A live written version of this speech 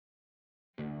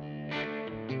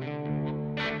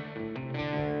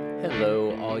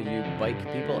Hello, all you bike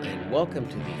people, and welcome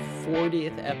to the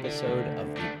 40th episode of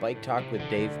the Bike Talk with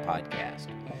Dave podcast.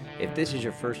 If this is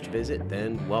your first visit,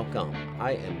 then welcome.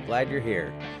 I am glad you're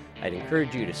here. I'd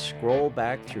encourage you to scroll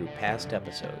back through past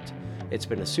episodes. It's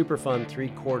been a super fun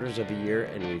 3/4 of a year,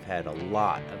 and we've had a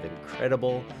lot of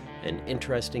incredible and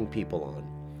interesting people on.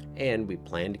 And we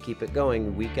plan to keep it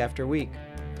going week after week.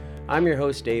 I'm your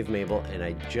host, Dave Mabel, and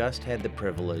I just had the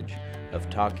privilege of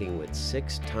talking with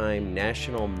 6-time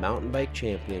national mountain bike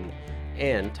champion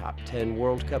and top 10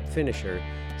 World Cup finisher,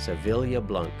 Savilia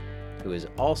Blunk, who is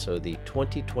also the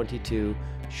 2022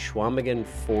 Chequamegon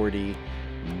 40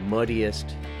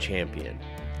 muddiest champion.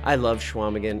 I love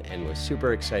Chequamegon and was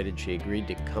super excited she agreed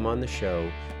to come on the show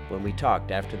when we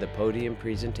talked after the podium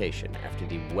presentation after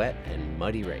the wet and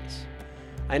muddy race.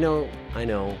 I know.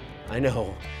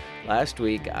 Last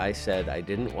week I said I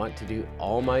didn't want to do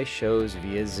all my shows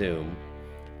via Zoom,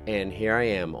 and here I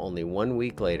am only 1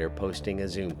 week later posting a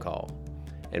Zoom call.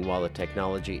 And while the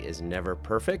technology is never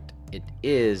perfect, it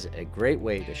is a great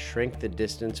way to shrink the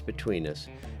distance between us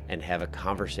and have a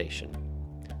conversation.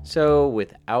 So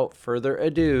without further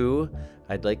ado,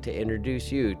 I'd like to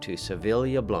introduce you to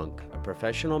Savilia Blunk, a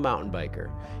professional mountain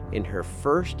biker in her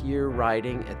first year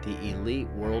riding at the Elite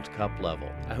World Cup level.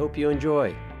 I hope you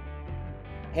enjoy.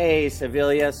 Hey,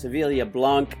 Savilia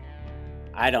Blunk.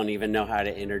 I don't even know how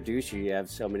to introduce you. You have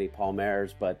so many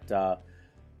palmares, but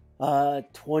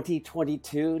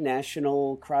 2022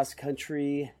 National Cross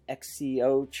Country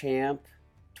XCO champ,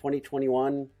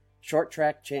 2021 short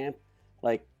track champ.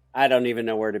 Like, I don't even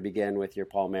know where to begin with your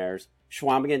palmares.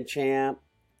 Chequamegon champ,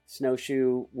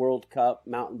 snowshoe World Cup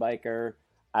mountain biker.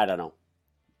 I don't know.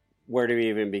 Where do we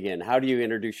even begin? How do you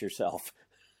introduce yourself?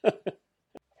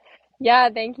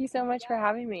 Yeah, thank you so much for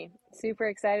having me. Super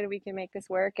excited we can make this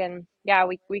work. And yeah,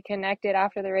 we connected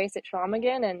after the race at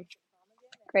Chequamegon, and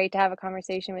great to have a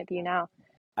conversation with you now.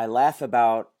 I laugh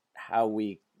about how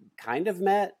we kind of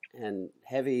met, and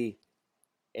heavy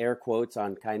air quotes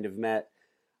on kind of met.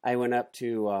 I went up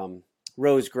to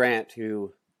Rose Grant,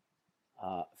 who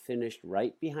finished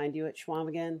right behind you at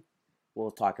Chequamegon. We'll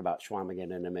talk about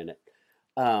Chequamegon in a minute.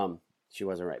 She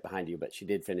wasn't right behind you, but she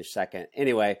did finish second.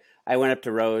 Anyway, I went up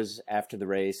to Rose after the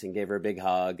race and gave her a big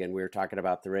hug, and we were talking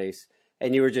about the race.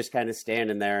 And you were just kind of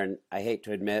standing there, and I hate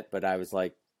to admit, but I was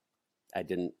like, I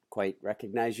didn't quite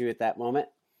recognize you at that moment.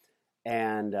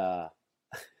 And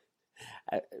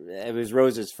it was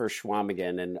Rose's first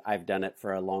Chequamegon, and I've done it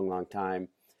for a long, long time.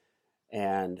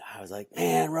 And I was like,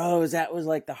 man, Rose, that was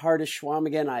like the hardest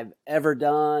Chequamegon I've ever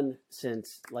done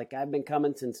since, like, I've been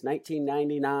coming since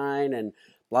 1999 and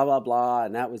blah, blah, blah.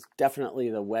 And that was definitely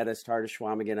the wettest, hardest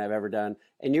Chequamegon I've ever done.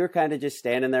 And you were kind of just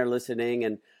standing there listening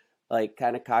and like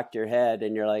kind of cocked your head.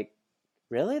 And you're like,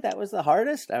 really? That was the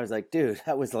hardest? I was like, dude,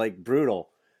 that was like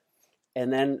brutal.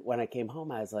 And then when I came home,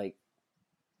 I was like,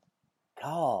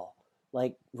 oh,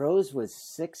 like Rose was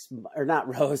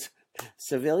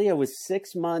Savilia was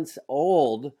 6 months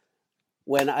old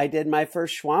when I did my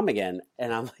first Chequamegon.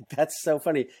 And I'm like, that's so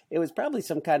funny. It was probably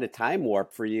some kind of time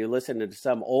warp for you listening to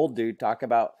some old dude talk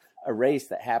about a race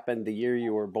that happened the year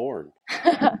you were born.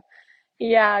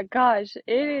 Yeah, gosh,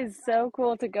 it is so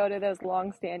cool to go to those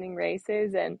long-standing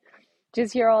races and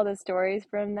just hear all the stories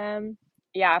from them.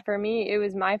 Yeah, for me, it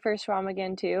was my first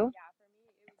Chequamegon too.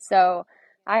 So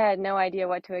I had no idea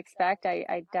what to expect.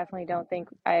 I definitely don't think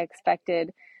I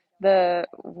expected the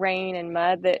rain and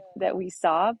mud that we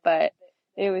saw, but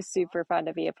it was super fun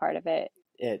to be a part of it.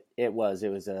 It was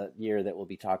a year that will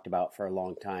be talked about for a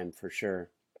long time for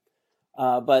sure.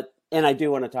 And I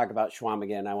do want to talk about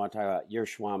Chequamegon. I want to talk about your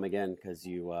Chequamegon because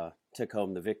you took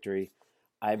home the victory.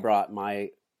 I brought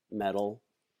my medal,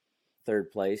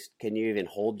 third place. Can you even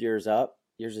hold yours up?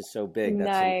 Yours is so big. That's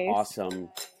Nice.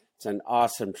 it's an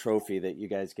awesome trophy that you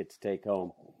guys get to take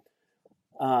home.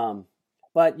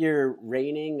 But you're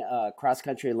reigning cross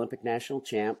country Olympic national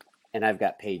champ, and I've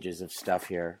got pages of stuff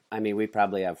here. I mean, we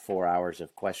probably have 4 hours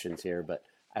of questions here, but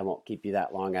I won't keep you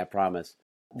that long, I promise.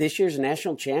 This year's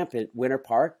national champ at Winter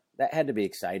Park, that had to be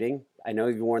exciting. I know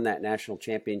you've worn that national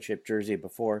championship jersey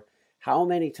before. How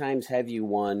many times have you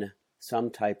won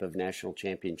some type of national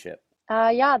championship?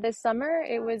 Yeah, this summer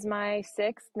it was my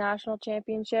sixth national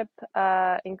championship,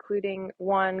 including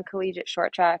one collegiate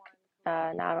short track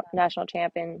national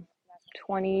champ in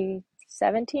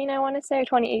 2017, I want to say, or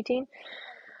 2018.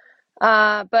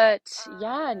 But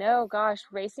yeah, no, gosh,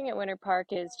 racing at Winter Park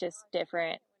is just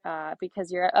different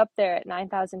because you're up there at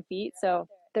 9,000 feet. So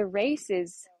the race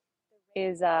is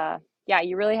yeah,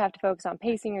 you really have to focus on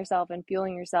pacing yourself and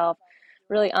fueling yourself,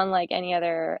 really unlike any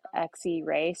other XC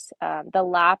race. The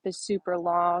lap is super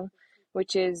long,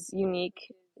 which is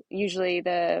unique usually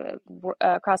the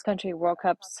cross country World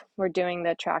Cups, we're doing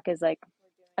the track is like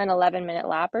an 11-minute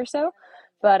lap or so.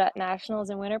 But at Nationals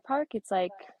in Winter Park, it's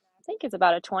like, I think it's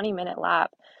about a 20-minute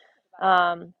lap.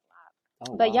 Um,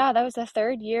 Oh, but wow. yeah, that was the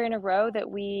third year in a row that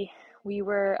we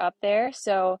were up there.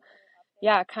 So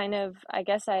yeah, kind of, I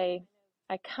guess I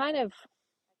kind of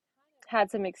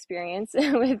had some experience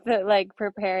with the, like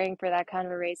preparing for that kind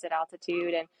of a race at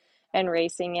altitude and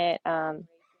racing it.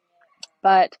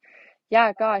 But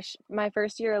yeah, gosh, my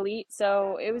first year elite,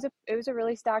 so it was a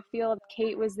really stacked field.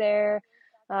 Kate was there,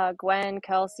 Gwen,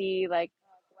 Kelsey, like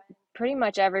pretty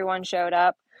much everyone showed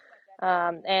up.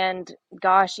 And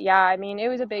gosh, yeah, I mean, it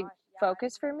was a big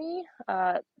focus for me,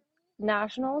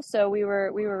 nationals. So we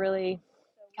were really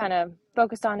kind of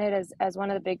focused on it as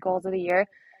one of the big goals of the year.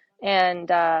 And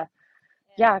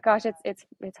yeah, gosh, it's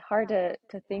hard to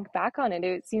think back on it.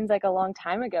 It seems like a long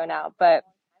time ago now, but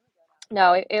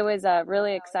no, it was a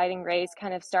really exciting race.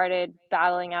 Kind of started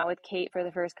battling out with Kate for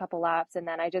the first couple laps, and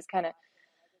then I just kind of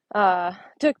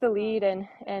took the lead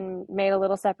and made a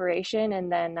little separation,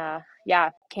 and then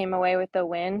yeah, came away with the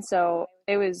win. So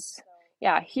it was,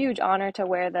 yeah, a huge honor to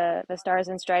wear the stars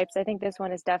and stripes. I think this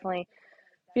one is definitely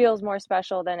feels more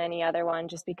special than any other one,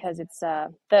 just because it's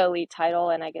the elite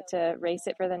title, and I get to race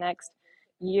it for the next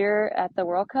year at the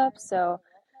World Cup. So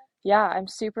yeah, I'm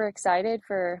super excited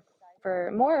for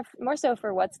more so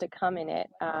for what's to come in it.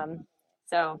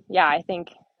 So yeah, I think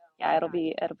yeah, it'll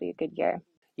be a good year.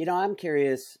 I'm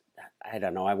curious. I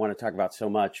don't know. I want to talk about so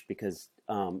much because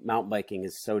mountain biking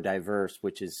is so diverse,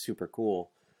 which is super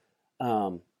cool.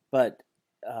 But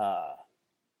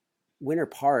Winter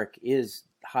Park is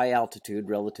high altitude,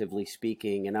 relatively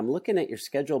speaking. And I'm looking at your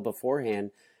schedule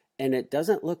beforehand, and it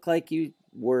doesn't look like you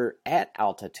were at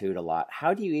altitude a lot.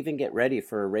 How do you even get ready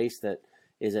for a race that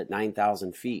is at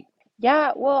 9,000 feet?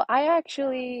 Yeah, well, I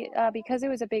actually because it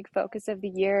was a big focus of the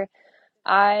year,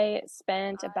 I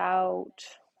spent about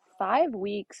 5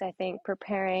 weeks, I think,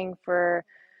 preparing for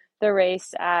the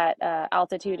race at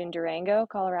altitude in Durango,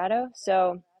 Colorado.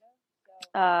 So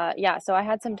yeah, so I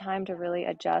had some time to really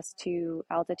adjust to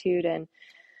altitude, and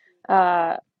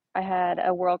uh, I had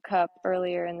a World Cup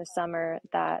earlier in the summer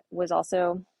that was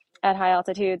also at high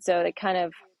altitude, so they kind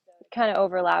of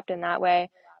overlapped in that way.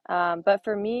 But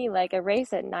for me, like a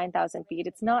race at 9,000 feet,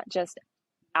 it's not just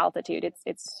altitude;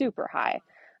 it's super high,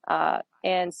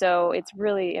 and so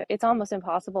it's almost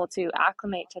impossible to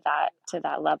acclimate to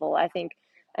that level. I think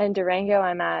in Durango,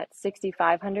 I'm at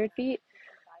 6,500 feet.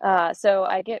 So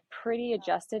I get pretty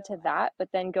adjusted to that, but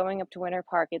then going up to Winter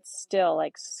Park, it's still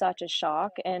like such a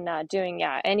shock. And doing,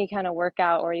 yeah, any kind of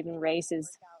workout or even race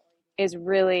is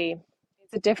really,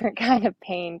 it's a different kind of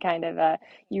pain. Kind of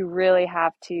you really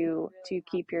have to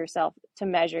keep yourself to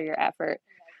measure your effort.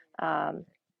 Um,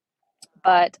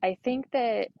 but I think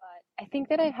that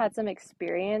I've had some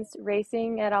experience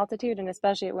racing at altitude, and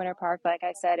especially at Winter Park. Like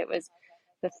I said, it was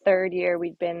the third year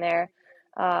we'd been there.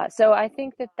 So I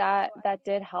think that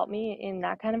did help me in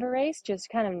that kind of a race, just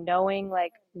kind of knowing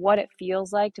like what it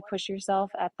feels like to push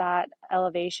yourself at that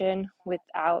elevation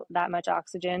without that much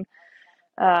oxygen,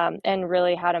 and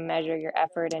really how to measure your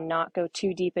effort and not go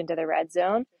too deep into the red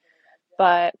zone.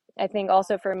 But I think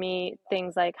also for me,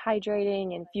 things like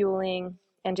hydrating and fueling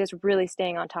and just really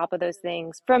staying on top of those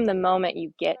things from the moment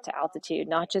you get to altitude,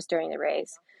 not just during the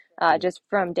race, Hmm. just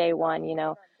from day one,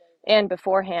 and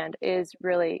beforehand is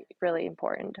really, really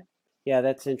important. Yeah,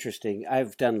 that's interesting.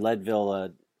 I've done Leadville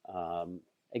a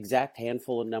exact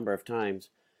handful of number of times,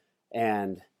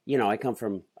 and I come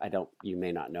from, I don't, you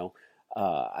may not know,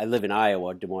 I live in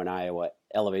Iowa, Des Moines, Iowa,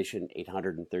 elevation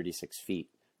 836 feet,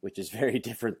 which is very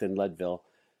different than Leadville.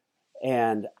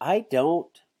 And I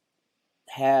don't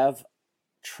have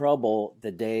trouble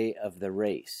the day of the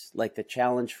race. Like the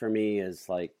challenge for me is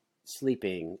like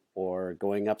sleeping or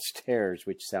going upstairs,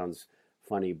 which sounds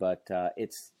funny, but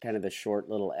it's kind of the short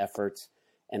little efforts.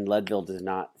 And Leadville does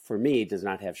not, for me, does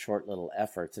not have short little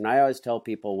efforts. And I always tell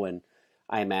people when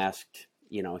I'm asked,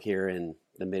 here in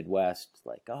the Midwest,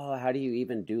 like, oh, how do you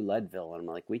even do Leadville? And I'm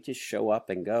like, we just show up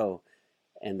and go.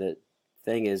 And the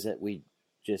thing is that we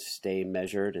just stay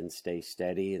measured and stay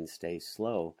steady and stay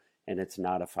slow. And it's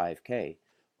not a 5K.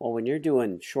 Well, when you're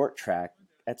doing short track,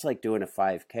 that's like doing a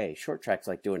 5K. Short track's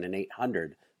like doing an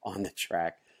 800 on the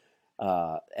track.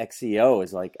 XCO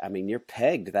is like, I mean, you're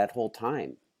pegged that whole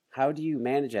time. How do you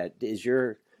manage that? Is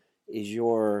your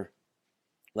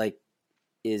like,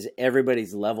 is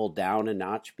everybody's level down a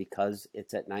notch because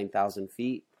it's at 9,000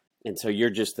 feet? And so you're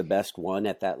just the best one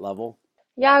at that level?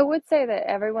 Yeah, I would say that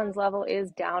everyone's level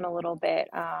is down a little bit.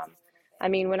 I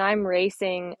mean, when I'm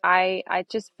racing, I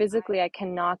just physically I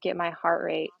cannot get my heart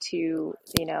rate to,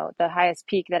 the highest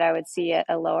peak that I would see at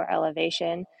a lower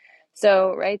elevation.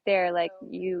 So right there, like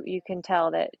you can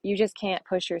tell that you just can't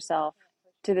push yourself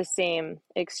to the same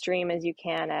extreme as you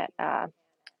can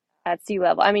at sea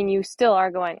level. I mean, you still are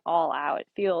going all out. It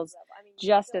feels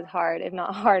just as hard, if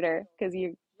not harder, because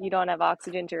you don't have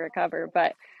oxygen to recover.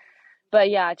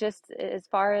 But yeah, just as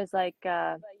far as like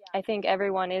I think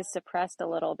everyone is suppressed a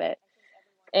little bit.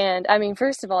 And I mean,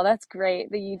 first of all, that's great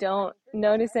that you don't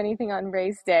notice anything on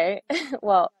race day.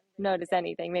 Well, notice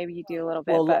anything, maybe you do a little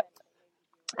bit, Well, but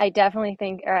I definitely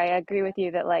think, or I agree with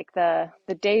you that like the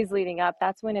days leading up,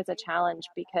 that's when it's a challenge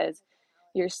because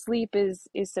your sleep is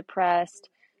suppressed.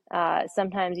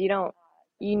 Sometimes you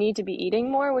need to be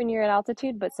eating more when you're at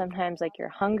altitude, but sometimes like your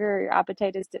hunger, your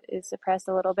appetite is suppressed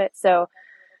a little bit. So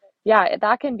yeah,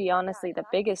 that can be honestly the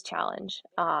biggest challenge.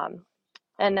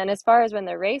 And then as far as when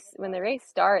the race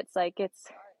starts, like it's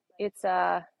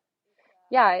yeah,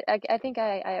 I think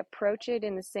I approach it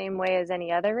in the same way as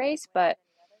any other race, but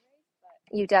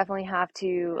you definitely have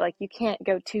to, like, you can't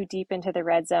go too deep into the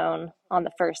red zone on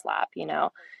the first lap.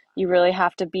 You really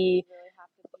have to be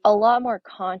a lot more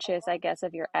conscious, I guess,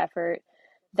 of your effort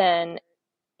than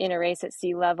in a race at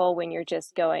sea level when you're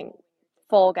just going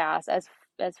full gas as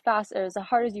fast or as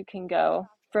hard as you can go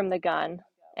from the gun,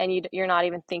 and you're not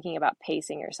even thinking about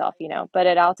pacing yourself. But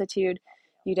at altitude,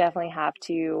 you definitely have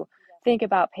to think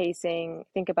about pacing,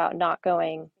 think about not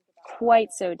going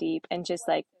quite so deep, and just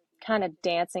like kind of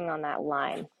dancing on that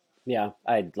line. yeah,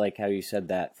 I like how you said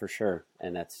that for sure,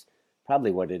 and that's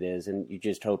probably what it is. And you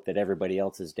just hope that everybody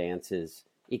else's dance is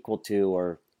equal to,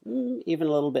 or even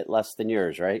a little bit less than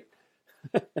yours, right?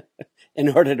 In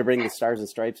order to bring the stars and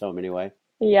stripes home, anyway.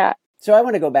 Yeah. So I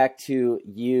want to go back to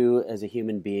you as a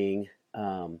human being.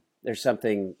 There's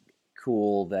something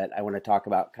cool that I want to talk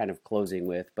about, kind of closing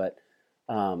with, but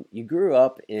you grew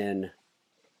up in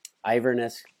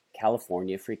Iverness,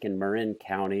 California, freaking Marin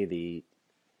County.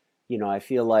 I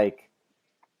feel like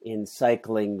in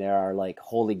cycling there are like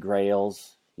holy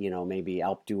grails, maybe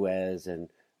Alpe d'Huez and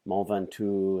Mont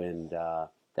Ventoux and the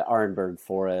Arenberg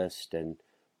Forest and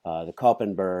the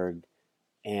Koppenberg,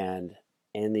 and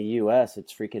in the U.S.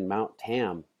 it's freaking Mount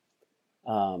Tam.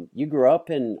 You grew up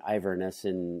in Iverness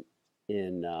in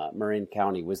Marin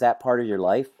County. Was that part of your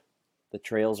life? The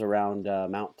trails around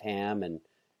Mount Tam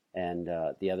and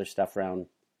the other stuff around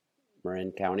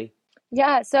Marin County.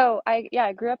 Yeah, so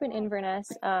I grew up in Inverness.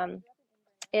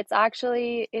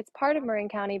 It's part of Marin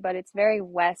County, but it's very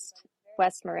West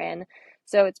Marin.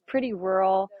 So it's pretty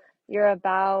rural. You're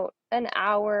about an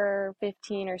hour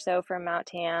 15 or so from Mount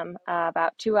Tam,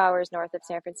 about 2 hours north of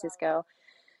San Francisco.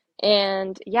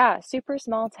 And yeah, super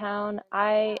small town.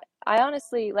 I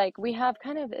honestly like we have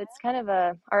it's kind of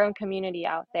a our own community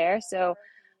out there. So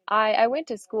I went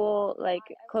to school like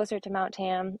closer to Mount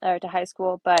Tam or to high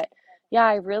school, but yeah,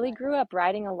 I really grew up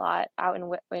riding a lot out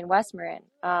in West Marin.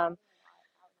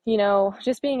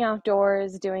 Just being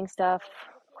outdoors, doing stuff,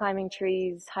 climbing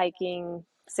trees, hiking,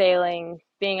 sailing,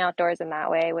 being outdoors in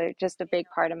that way was just a big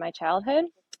part of my childhood.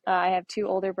 I have two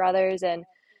older brothers, and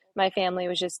my family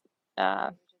was just,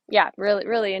 yeah, really,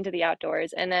 really into the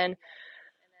outdoors. And then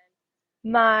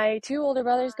my two older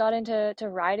brothers got into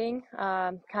riding,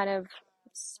 kind of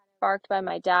sparked by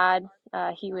my dad.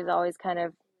 He was always kind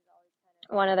of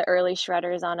one of the early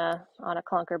shredders on a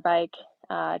clunker bike,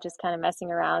 just kind of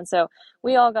messing around. So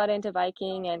we all got into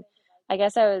biking, and I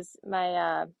guess I was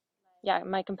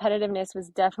my competitiveness was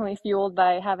definitely fueled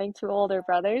by having two older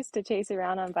brothers to chase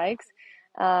around on bikes.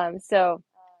 So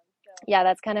yeah,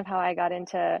 that's kind of how I got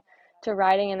into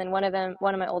riding. And then one of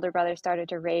my older brothers started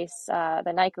to race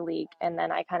the Nike League, and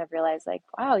then I kind of realized like,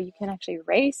 wow, you can actually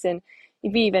race and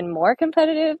you'd be even more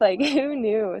competitive. Like who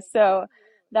knew? So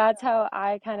that's how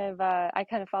I kind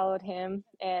of followed him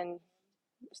and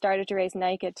started to race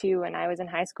Nike too when I was in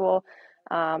high school.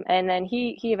 And then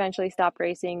he eventually stopped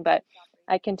racing, but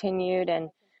I continued and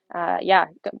yeah,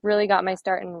 really got my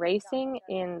start in racing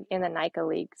in the Nike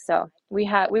League. So we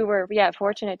were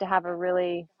fortunate to have a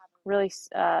really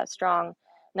strong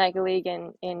Nike League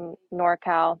in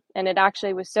NorCal, and it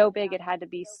actually was so big it had to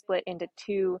be split into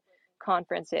two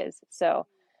conferences. So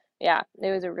yeah,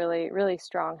 it was a really really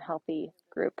strong, healthy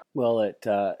group. Well, it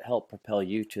helped propel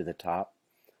you to the top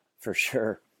for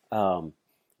sure. Um,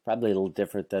 Probably a little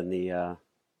different than the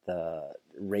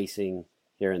racing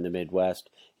here in the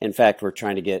Midwest. In fact, we're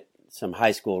trying to get some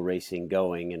high school racing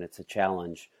going, and it's a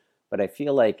challenge. But I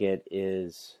feel like it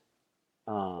is.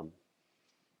 Um,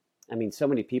 I mean, so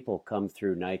many people come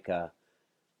through NICA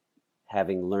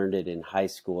having learned it in high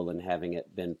school and having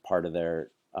it been part of their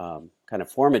kind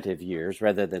of formative years,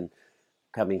 rather than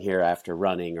coming here after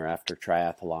running or after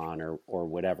triathlon or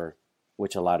whatever,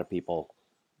 which a lot of people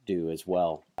do as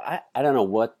well. I don't know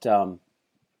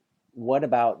what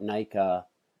about NICA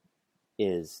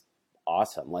is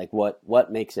awesome. Like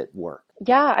what makes it work?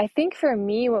 Yeah, I think for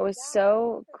me, what was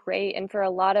so great, and for a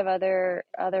lot of other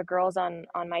girls on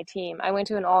my team, I went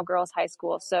to an all girls high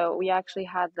school, so we actually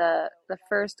had the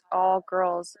first all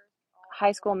girls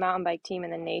high school mountain bike team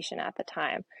in the nation at the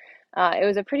time. It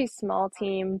was a pretty small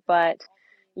team, but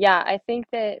yeah, I think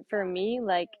that for me,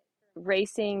 like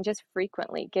racing just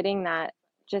frequently, getting that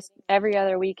just every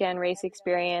other weekend race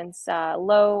experience,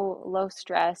 low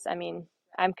stress. I mean,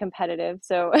 I'm competitive,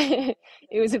 so it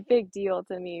was a big deal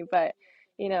to me, but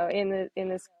in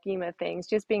the scheme of things,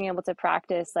 just being able to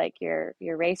practice like your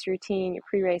race routine, your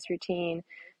pre-race routine,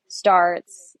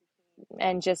 starts,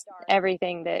 and just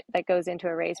everything that goes into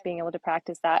a race, being able to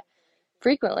practice that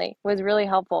frequently was really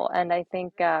helpful. And I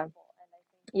think,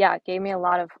 yeah, it gave me a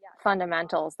lot of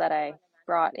fundamentals that I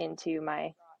brought into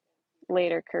my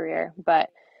later career. But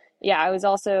yeah, it was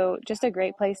also just a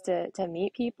great place to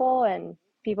meet people and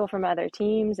people from other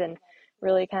teams, and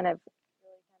really kind of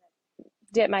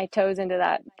dip my toes into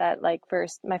that like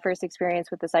my first experience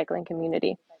with the cycling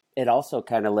community. It also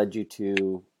kind of led you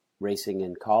to racing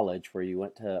in college, where you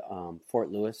went to Fort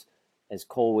Lewis. As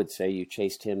Cole would say, you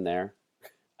chased him there.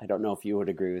 I don't know if you would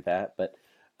agree with that, but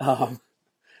um,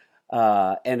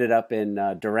 ended up in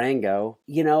Durango.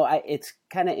 It's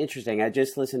kind of interesting. I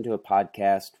just listened to a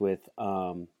podcast with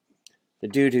the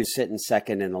dude who's sitting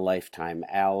second in a lifetime,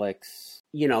 Alex.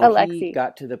 He Alexi.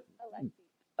 got to the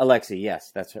Alexi.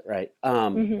 Yes, that's right.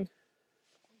 Hmm.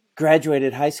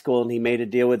 Graduated high school and he made a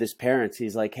deal with his parents.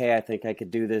 He's like, "Hey, I think I could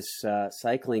do this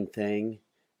cycling thing.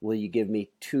 Will you give me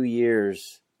 2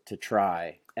 years to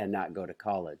try and not go to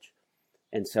college?"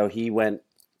 And so he went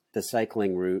the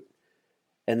cycling route.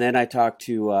 And then I talked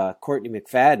to Courtney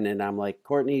McFadden, and I'm like,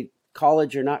 "Courtney,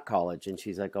 college or not college?" And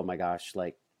she's like, "Oh my gosh,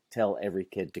 like tell every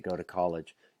kid to go to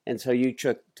college." And so you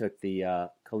took the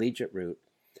collegiate route.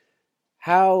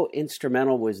 How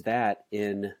instrumental was that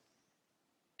in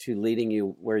to leading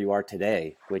you where you are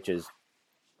today, which is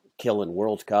killing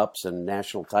World Cups and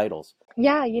national titles?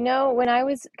 Yeah, when I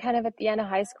was kind of at the end of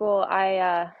high school,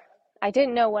 I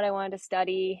didn't know what I wanted to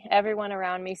study. Everyone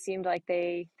around me seemed like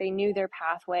they knew their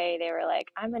pathway. They were like,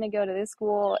 "I'm going to go to this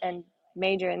school and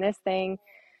major in this thing."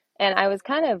 And I was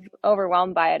kind of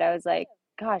overwhelmed by it. I was like,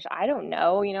 "Gosh, I don't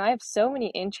know. I have so many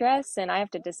interests and I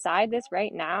have to decide this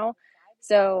right now."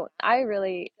 So I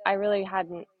really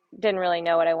didn't really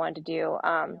know what I wanted to do.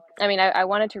 I mean, I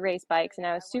wanted to race bikes, and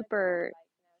I was super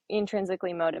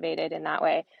intrinsically motivated in that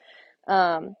way.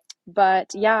 Um,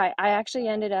 but yeah, I actually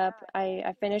ended up,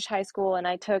 I finished high school and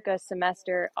I took a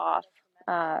semester off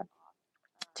uh,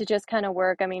 to just kind of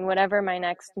work. I mean, whatever my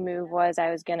next move was, I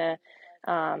was gonna,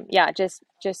 yeah, just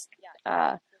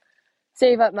uh,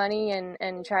 save up money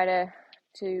and try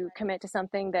to commit to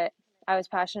something that I was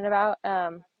passionate about.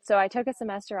 So I took a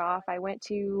semester off. I went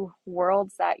to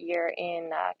Worlds that year in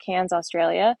Cairns,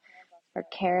 Australia, or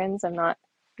Cairns. I'm not,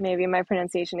 maybe my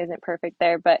pronunciation isn't perfect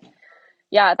there, but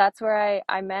yeah, that's where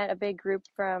I met a big group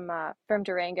from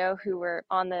Durango who were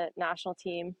on the national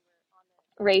team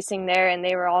racing there, and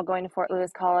they were all going to Fort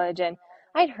Lewis College. And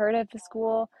I'd heard of the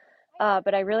school,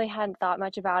 but I really hadn't thought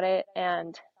much about it.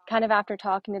 And kind of after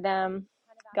talking to them,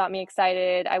 got me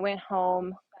excited. I went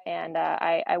home and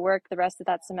I worked the rest of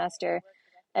that semester.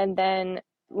 And then,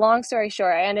 long story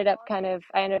short, I ended up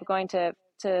going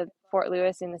to Fort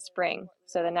Lewis in the spring.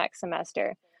 So the next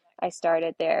semester, I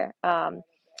started there.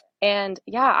 And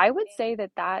yeah, I would say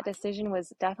that decision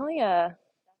was definitely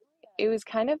it was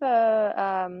kind of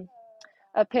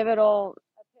a pivotal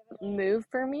move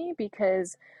for me,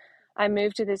 because I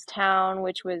moved to this town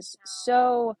which was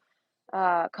so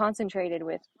concentrated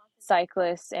with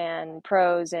cyclists and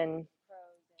pros, and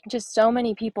just so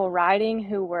many people riding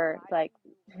who were like,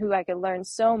 who I could learn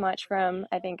so much from.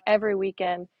 I think every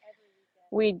weekend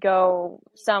we'd go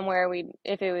somewhere.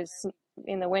 If it was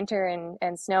in the winter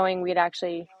and snowing, we'd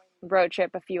actually road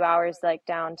trip a few hours, like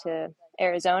down to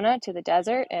Arizona to the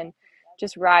desert, and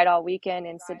just ride all weekend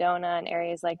in Sedona and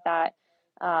areas like that.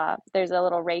 There's a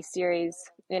little race series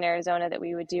in Arizona that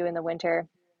we would do in the winter,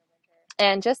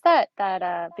 and just that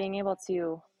being able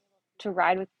to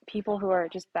ride with people who are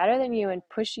just better than you and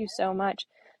push you so much,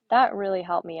 that really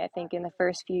helped me, I think, in the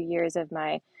first few years of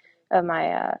my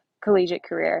collegiate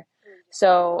career.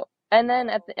 So, and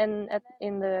then in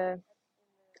the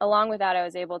along with that, I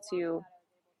was able to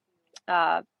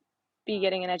uh, be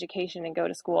getting an education and go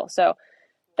to school. So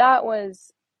that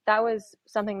was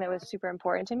something that was super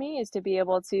important to me, is to be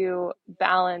able to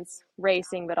balance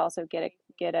racing but also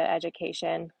get an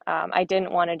education. I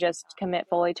didn't want to just commit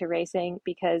fully to racing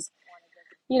because,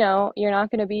 you're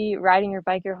not going to be riding your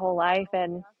bike your whole life.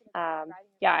 And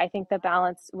yeah, I think the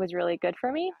balance was really good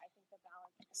for me.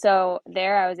 So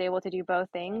there I was able to do both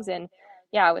things. And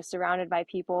yeah, I was surrounded by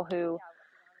people who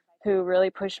really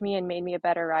pushed me and made me a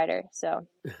better rider. So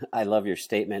I love your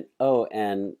statement. Oh,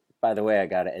 and by the way, I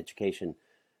got an education.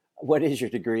 What is your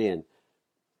degree in?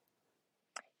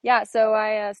 yeah, so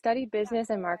I studied business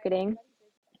and marketing.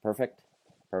 Perfect.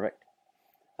 Perfect.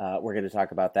 We're going to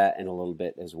talk about that in a little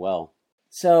bit as well.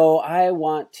 So I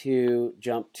want to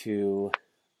jump to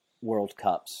World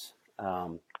Cups.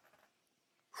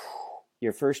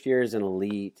 Your first year as an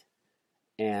elite,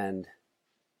 and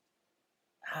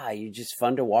you're just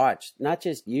fun to watch. Not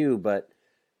just you, but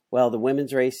well, the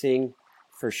women's racing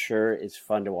for sure is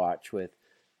fun to watch with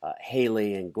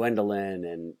Haley and Gwendolyn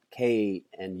and Kate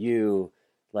and you,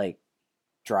 like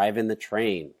driving the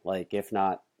train, like if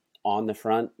not on the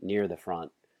front, near the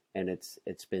front, and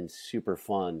it's been super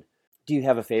fun. Do you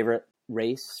have a favorite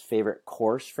race, favorite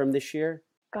course from this year?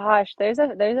 Gosh, there's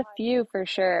a few for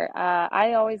sure.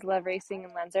 I always love racing in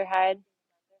Lenzerheide,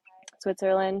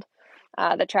 Switzerland.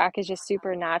 The track is just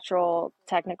super natural,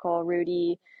 technical,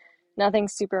 rooty, nothing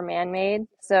super man-made.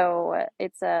 So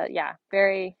it's a yeah,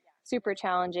 very super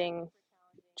challenging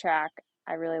track.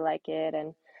 I really like it.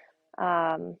 And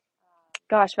um,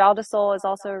 gosh, Val de Sol is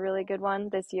also a really good one.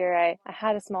 This year I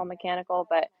had a small mechanical,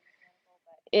 but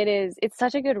it's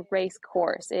such a good race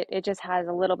course. It just has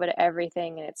a little bit of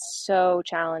everything and it's so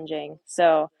challenging.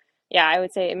 So yeah, I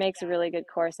would say it makes a really good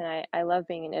course and I love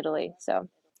being in Italy. So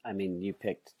I mean, you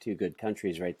picked two good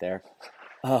countries right there.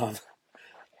 Um,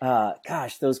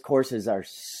 gosh, those courses are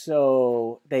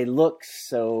they look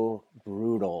so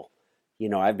brutal.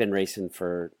 I've been racing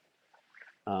for,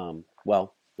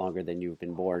 well, longer than you've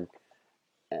been born.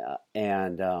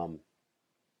 And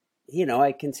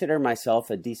I consider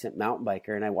myself a decent mountain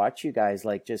biker, and I watch you guys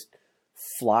like just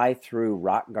fly through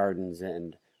rock gardens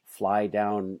and fly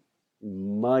down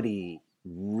muddy,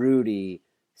 rooty,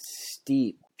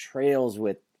 steep trails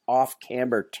with off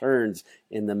camber turns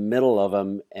in the middle of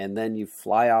them, and then you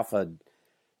fly off a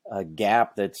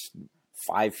gap that's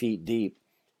 5 feet deep,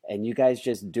 and you guys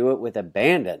just do it with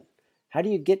abandon. How do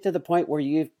you get to the point where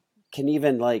you can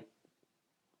even like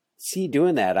see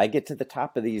doing that? I get to the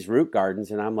top of these root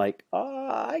gardens and I'm like, oh,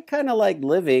 I kind of like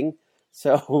living.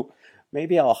 So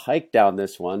maybe I'll hike down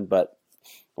this one,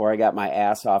 or I got my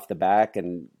ass off the back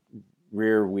and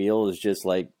rear wheel is just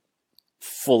like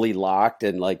fully locked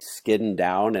and like skidding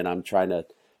down. And I'm trying to,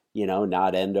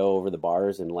 not endo over the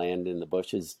bars and land in the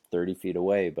bushes 30 feet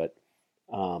away. But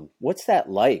what's that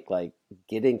like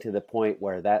getting to the point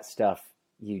where that stuff,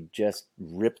 you just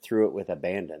rip through it with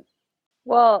abandon?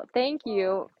 well, thank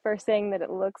you for saying that it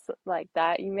looks like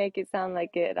that. You make it sound like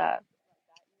it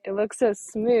looks so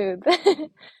smooth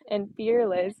and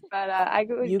fearless, but I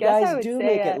would You guess guys do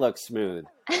make it look smooth.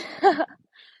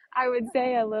 I would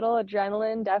say a little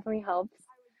adrenaline definitely helps.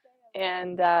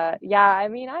 And yeah, I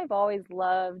mean, I've always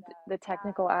loved the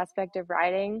technical aspect of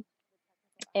riding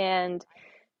and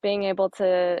being able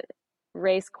to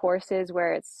race courses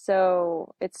where it's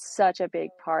such a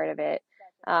big part of it.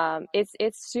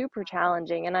 It's super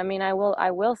challenging, and I mean, I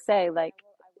will say like,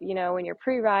 when you're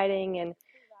pre-riding and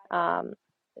um,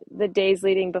 the days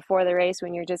leading before the race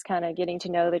when you're just kind of getting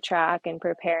to know the track and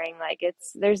preparing, like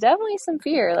there's definitely some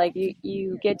fear. Like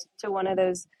you get to one of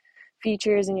those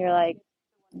features and you're like,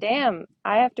 damn,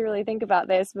 I have to really think about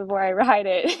this before I ride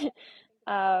it.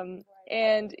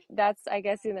 And that's, I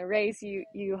guess, in the race,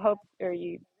 you hope, or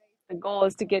the goal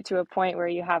is to get to a point where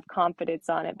you have confidence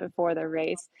on it before the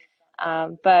race.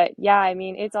 But yeah, I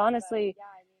mean,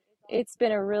 it's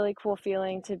been a really cool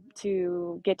feeling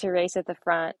to get to race at the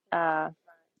front,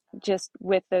 just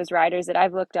with those riders that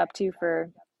I've looked up to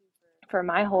for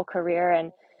my whole career,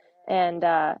 and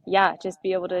yeah, just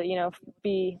be able to,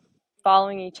 be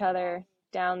following each other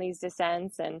down these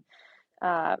descents. And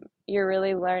you're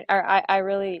really learn or I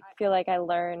really feel like I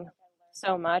learn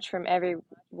so much from every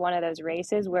one of those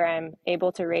races where I'm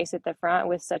able to race at the front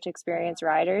with such experienced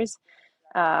riders.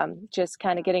 Just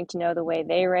kind of getting to know the way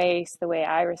they race, the way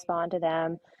I respond to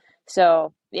them.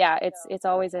 So yeah, it's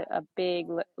always a big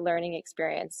learning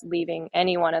experience leaving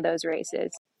any one of those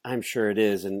races. I'm sure it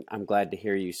is, and I'm glad to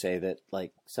hear you say that.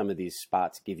 Like some of these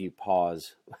spots give you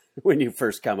pause when you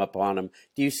first come upon them.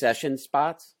 Do you session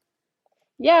spots?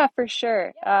 Yeah, for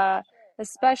sure.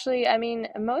 Especially, I mean,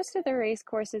 most of the race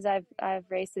courses I've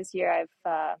raced this year,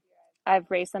 I've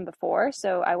raced them before,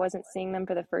 so I wasn't seeing them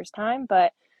for the first time.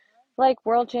 But like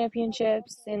World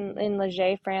Championships in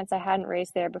Leger, France, I hadn't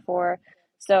raced there before,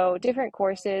 So different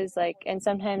courses, like, and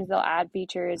sometimes they'll add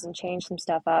features and change some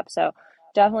stuff up. So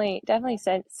definitely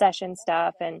session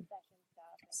stuff, and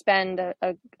spend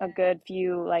a good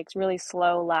few like really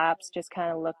slow laps just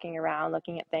kind of looking around,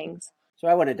 looking at things. So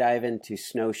I want to dive into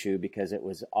snowshoe because it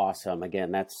was awesome.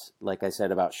 Again, that's like I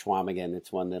said about Chequamegon,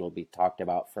 it's one that'll be talked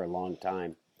about for a long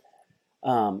time.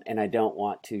 And I don't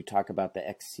want to talk about the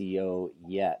XCO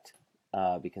yet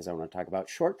because I want to talk about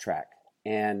short track.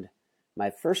 And my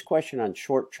first question on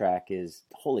short track is,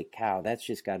 holy cow, that's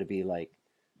just got to be like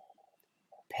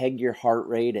peg your heart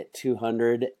rate at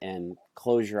 200 and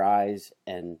close your eyes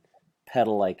and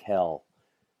pedal like hell.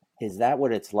 Is that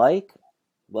what it's like?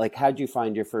 Like, how'd you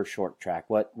find your first short track?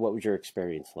 What was your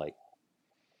experience like?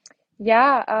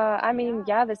 Yeah, I mean,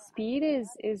 yeah, the speed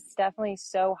is definitely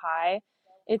so high.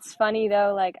 It's funny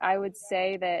though, like I would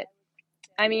say that,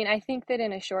 I mean, I think that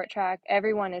in a short track,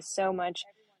 everyone is so much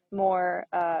more,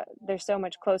 they're so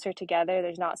much closer together.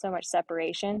 There's not so much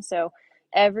separation. So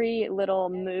every little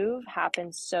move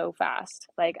happens so fast.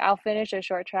 Like I'll finish a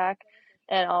short track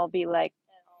and I'll be like,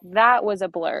 that was a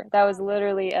blur. That was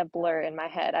literally a blur in my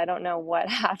head. I don't know what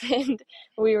happened.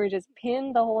 We were just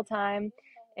pinned the whole time.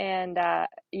 And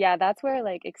yeah, that's where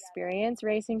like experience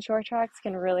racing short tracks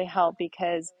can really help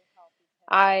because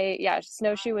yeah,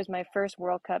 snowshoe was my first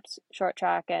World Cup short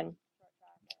track, and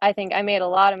I think I made a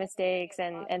lot of mistakes,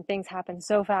 and things happen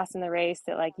so fast in the race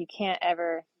that like you can't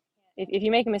ever, if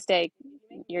you make a mistake,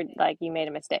 you're like, you made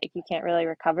a mistake. You can't really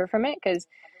recover from it because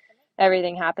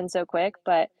everything happens so quick.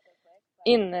 But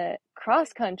in the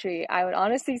cross country, I would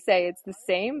honestly say it's the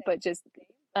same, but just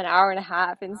an hour and a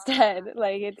half instead.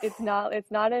 Like it's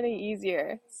not any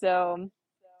easier. So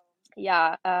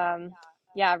yeah,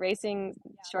 yeah, racing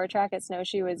short track at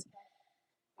snowshoe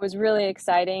was really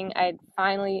exciting. I'd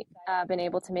finally been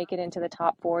able to make it into the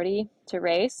top 40 to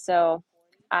race. So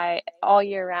I all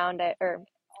year round, or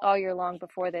all year long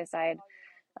before this, I'd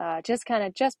just kind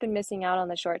of just been missing out on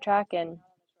the short track and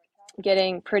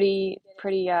getting pretty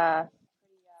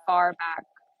far back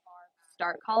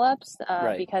start call ups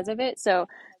Right. because of it. So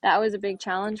that was a big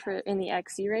challenge for in the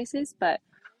XC races. But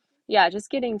yeah, just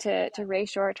getting to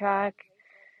race short track,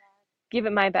 give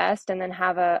it my best, and then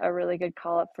have a really good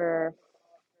call up for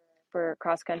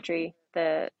cross country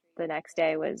the next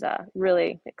day was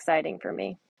really exciting for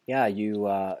me. Yeah, you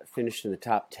finished in the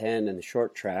top 10 in the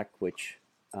short track, which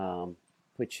um,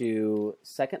 put you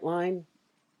second line.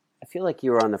 I feel like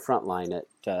you were on the front line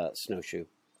at Snowshoe.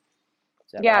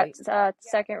 Is that Yeah, right? it's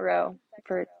second row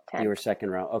for You 10th. were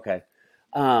second row. Okay.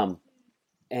 Um,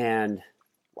 and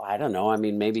well, I don't know. I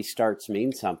mean, maybe starts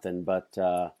mean something, but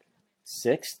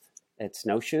sixth at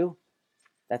Snowshoe,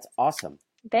 that's awesome.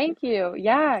 Thank you.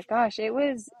 Yeah, gosh, it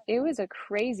was a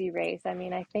crazy race. I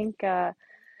mean, I think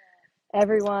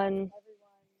everyone,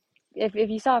 if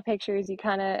you saw pictures, you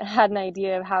kind of had an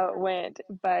idea of how it went,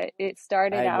 but it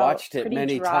started I out watched it pretty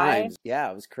many dry. times. Yeah,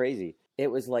 it was crazy. It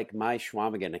was like my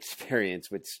Schwamigan experience,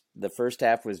 which the first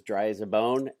half was dry as a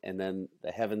bone, and then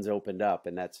the heavens opened up,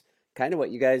 and that's kind of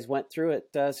what you guys went through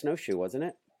at Snowshoe, wasn't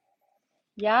it?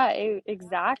 Yeah,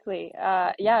 exactly.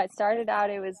 Yeah, it started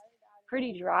out, it was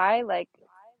pretty dry. Like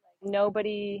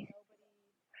nobody,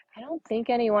 I don't think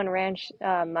anyone ran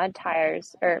mud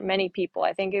tires, or many people.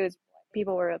 I think it was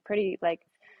people were pretty like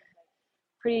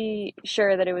pretty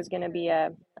sure that it was going to be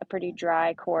a pretty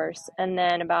dry course. And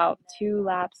then about two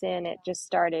laps in, it just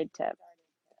started to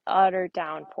utter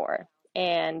downpour.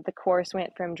 And the course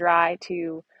went from dry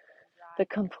to the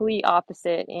complete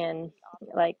opposite in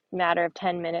like matter of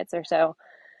 10 minutes or so.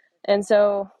 And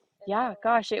so, yeah,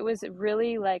 gosh, it was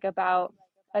really like about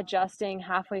adjusting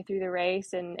halfway through the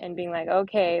race and being like,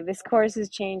 okay, this course has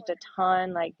changed a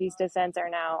ton. Like these descents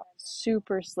are now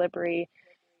super slippery.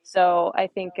 So I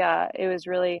think it was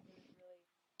really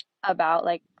about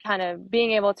like kind of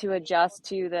being able to adjust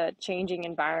to the changing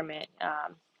environment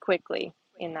quickly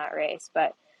in that race.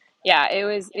 But yeah, it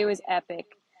was epic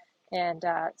and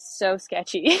so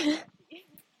sketchy.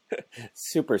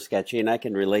 Super sketchy, and I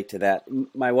can relate to that.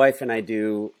 My wife and I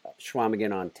do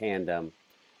Schwamigan on tandem,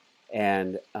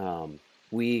 and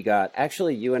we got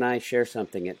actually you and I share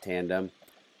something at tandem.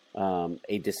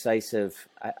 A decisive.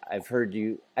 I've heard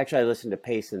you. Actually, I listened to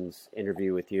Payson's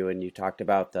interview with you, and you talked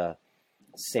about the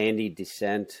sandy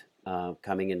descent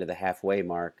coming into the halfway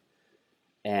mark,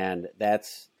 and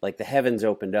that's like the heavens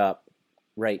opened up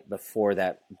right before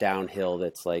that downhill.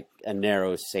 That's like a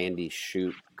narrow sandy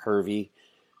chute, curvy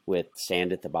with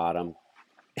sand at the bottom.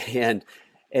 And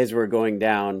as we're going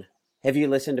down, have you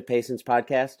listened to Payson's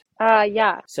podcast?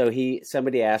 Yeah. So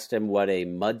somebody asked him what a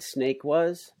mud snake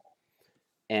was,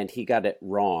 and he got it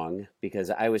wrong because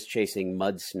I was chasing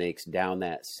mud snakes down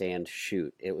that sand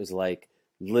chute. It was like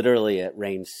literally it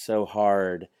rained so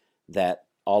hard that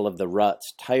all of the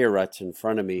tire ruts in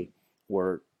front of me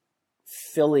were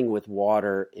filling with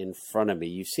water in front of me.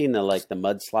 You've seen the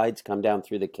mudslides come down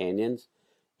through the canyons.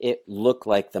 It looked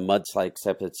like the mudslide,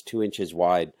 except it's 2 inches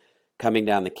wide, coming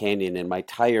down the canyon, and my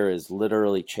tire is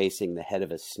literally chasing the head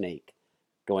of a snake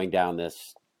going down the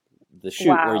chute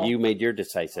where Wow. you made your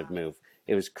decisive move.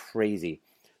 It was crazy.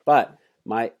 But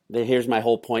here's my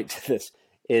whole point to this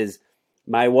is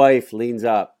my wife leans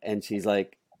up and she's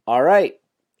like, all right,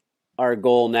 our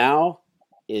goal now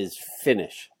is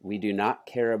finish. We do not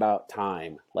care about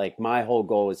time. Like, my whole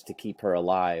goal is to keep her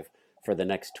alive for the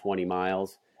next 20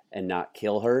 miles and not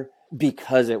kill her,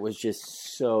 because it was just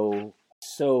so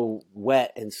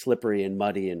wet and slippery and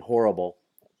muddy and horrible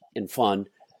and fun.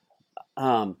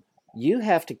 You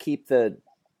have to keep the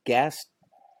gas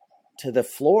to the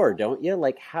floor, don't you?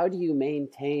 Like, how do you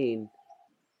maintain,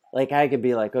 like, I could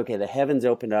be like, okay, the heavens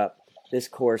opened up. This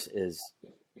course is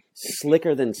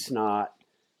slicker than snot.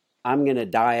 I'm going to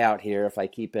die out here if I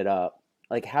keep it up.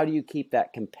 Like, how do you keep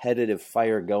that competitive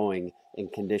fire going in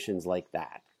conditions like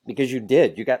that? Because you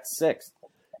got sixth.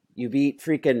 You beat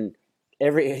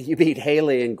you beat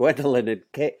Haley and Gwendolyn and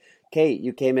Kate.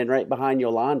 You came in right behind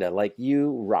Yolanda. Like,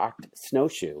 you rocked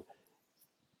snowshoe,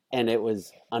 and it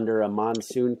was under a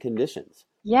monsoon conditions.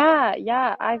 Yeah,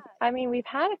 yeah. I mean, we've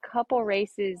had a couple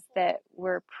races that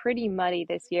were pretty muddy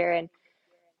this year, and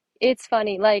it's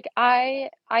funny. Like I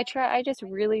just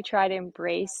really try to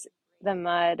embrace the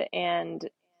mud, and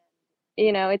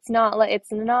it's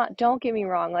not, don't get me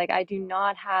wrong, like I do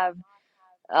not have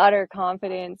utter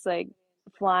confidence like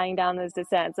flying down those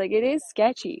descents. Like it is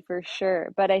sketchy for sure,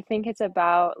 but I think it's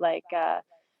about like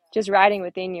just riding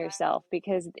within yourself,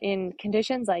 because in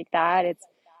conditions like that, it's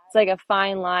like a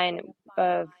fine line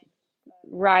of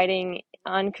riding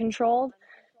uncontrolled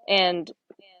and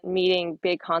meeting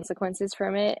big consequences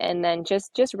from it, and then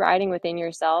just riding within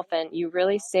yourself, and you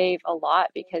really save a lot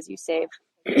because you save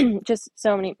just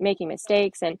so many making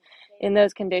mistakes, and in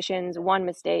those conditions one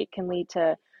mistake can lead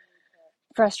to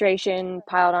frustration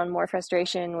piled on more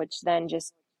frustration, which then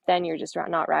you're just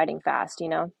not riding fast,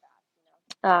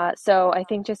 so I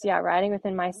think just, yeah, riding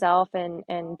within myself and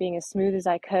being as smooth as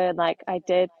I could. Like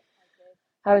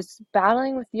I was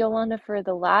battling with Yolanda for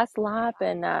the last lap,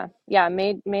 and yeah,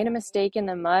 made a mistake in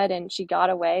the mud and she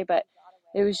got away, but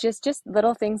it was just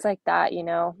little things like that.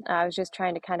 I was just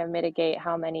trying to kind of mitigate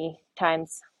how many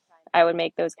times I would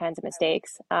make those kinds of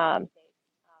mistakes.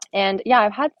 And yeah,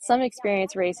 I've had some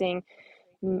experience racing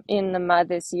in the mud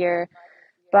this year,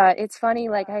 but it's funny,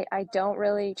 like I don't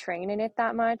really train in it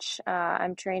that much.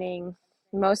 I'm training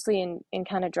mostly in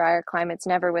kind of drier climates,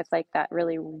 never with like that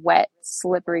really wet,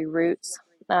 slippery roots,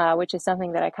 which is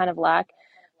something that I kind of lack.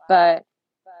 But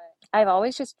I've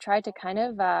always just tried to kind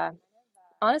of,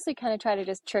 honestly, kind of try to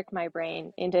just trick my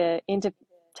brain into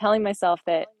telling myself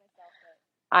that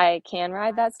I can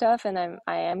ride that stuff and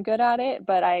I am good at it,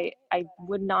 but I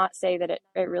would not say that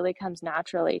it really comes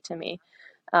naturally to me.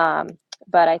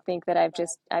 But I think that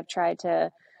I've tried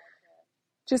to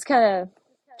just kind of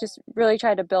just really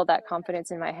try to build that confidence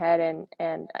in my head,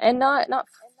 and not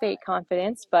fake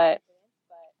confidence, but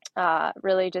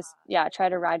really just, yeah, try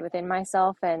to ride within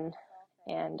myself, and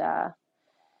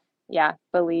yeah,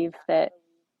 believe that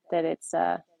it's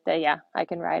that, yeah, I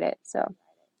can ride it. So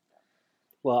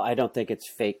Well, I don't think it's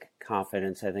fake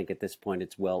confidence. I think at this point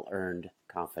it's well earned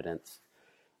confidence.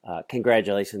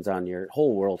 Congratulations on your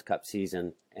whole World Cup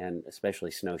season, and especially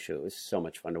snowshoe. It was so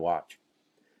much fun to watch.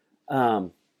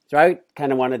 So I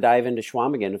kind of want to dive into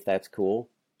Chequamegon, if that's cool.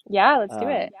 yeah, let's do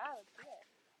Um, it.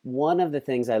 One of the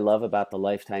things I love about the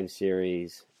Lifetime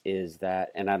series is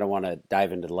that, and I don't want to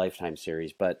dive into the Lifetime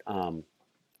series, but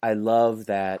I love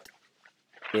that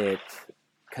it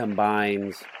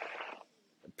combines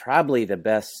probably the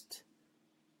best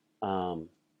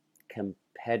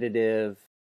competitive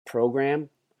program.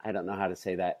 I don't know how to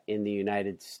say that in the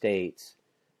United States,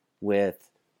 with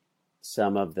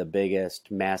some of the biggest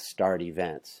mass start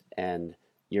events, and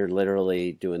you're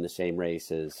literally doing the same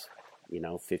race as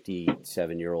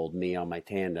 57-year-old me on my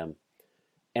tandem.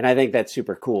 And I think that's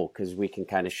super cool because we can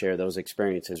kind of share those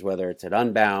experiences, whether it's at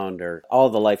Unbound or all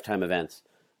the Lifetime events.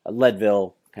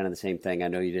 Leadville, kind of the same thing. I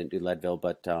know you didn't do Leadville,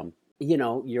 but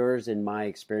yours and my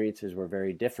experiences were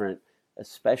very different,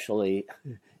 especially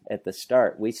at the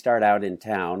start. We start out in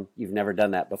town. You've never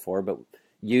done that before, but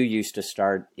you used to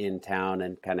start in town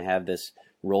and kind of have this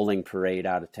rolling parade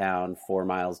out of town, 4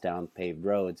 miles down paved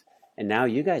roads. And now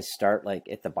you guys start like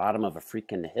at the bottom of a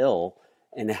freaking hill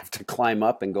and have to climb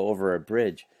up and go over a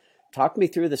bridge. Talk me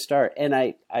through the start. And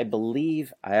I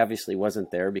believe, I obviously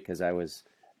wasn't there because I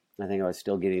think I was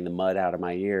still getting the mud out of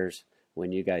my ears.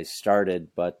 when you guys started,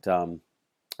 but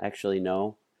actually,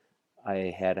 no,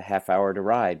 I had a half hour to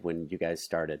ride when you guys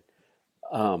started.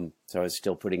 So I was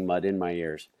still putting mud in my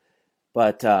ears.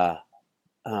 But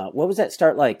what was that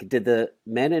start like? Did the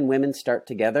men and women start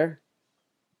together?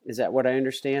 Is that what I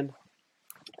understand?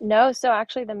 No, so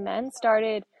actually the men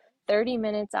started 30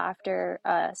 minutes after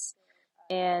us.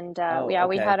 And Oh, yeah,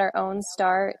 we okay. had our own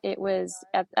start. It was,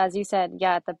 as you said,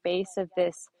 yeah, at the base of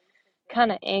this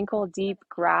kind of ankle deep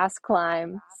grass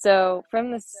climb. So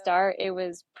from the start, it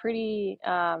was pretty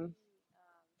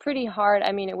hard.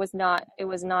 I mean, it was not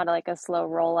like a slow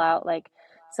rollout like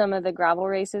some of the gravel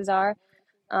races are.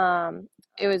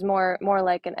 It was more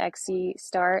like an XC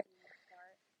start.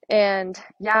 And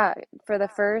yeah, for the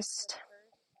first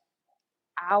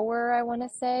hour, I want to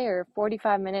say, or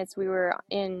 45 minutes, we were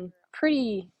in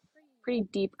pretty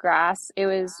deep grass. It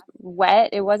was wet,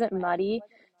 it wasn't muddy.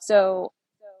 So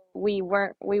we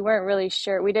weren't really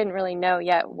sure. We didn't really know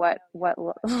yet what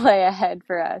lay ahead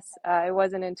for us. It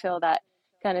wasn't until that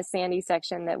kind of sandy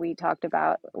section that we talked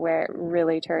about where it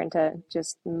really turned to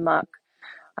just muck.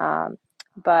 Um,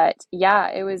 but yeah,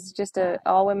 it was just a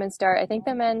all women start. I think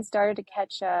the men started to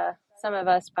catch some of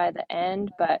us by the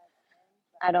end, but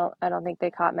I don't think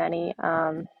they caught many.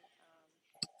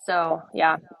 So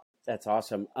yeah. That's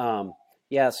awesome.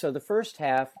 Yeah, so the first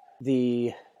half,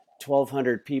 the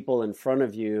 1,200 people in front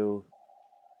of you,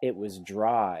 it was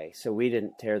dry, so we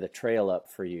didn't tear the trail up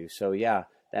for you. So yeah,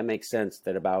 that makes sense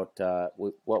that about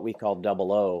what we call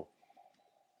double O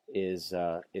is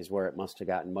where it must have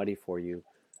gotten muddy for you.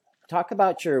 Talk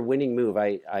about your winning move.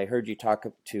 I heard you talk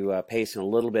to Payson a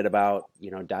little bit about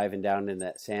diving down in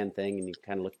that sand thing, and you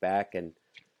kind of look back and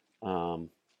um,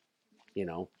 you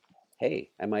know, hey,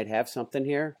 I might have something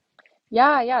here.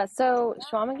 Yeah. So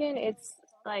Schwamigan, it's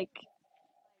like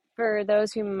for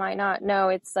those who might not know,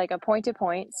 it's like a point to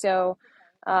point. So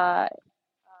uh, I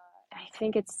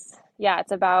think it's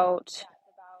about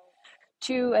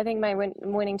two. I think my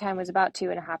winning time was about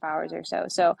 2.5 hours or so.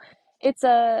 So it's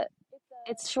a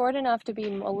it's short enough to be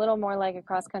a little more like a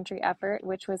cross country effort,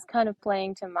 which was kind of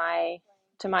playing to my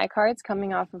cards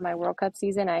coming off of my World Cup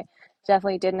season. I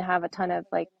definitely didn't have a ton of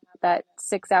like that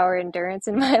 6 hour endurance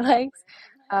in my legs.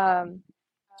 Um,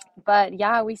 but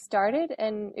yeah, we started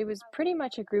and it was pretty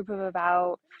much a group of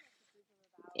about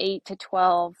 8 to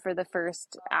 12 for the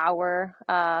first hour.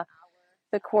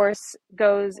 The course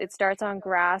it starts on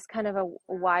grass, kind of a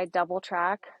wide double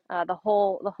track. The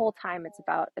whole time it's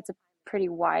a pretty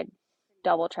wide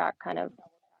double track kind of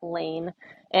lane,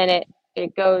 and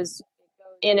it goes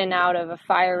in and out of a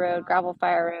fire road, gravel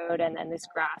fire road, and then this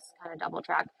grass kind of double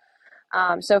track.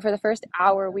 So for the first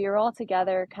hour, we were all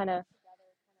together, kind of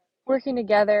working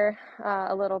together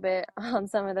a little bit on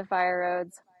some of the fire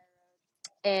roads,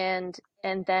 and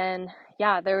then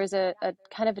yeah, there was a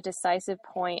kind of a decisive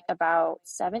point about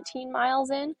 17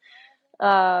 miles in,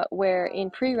 where in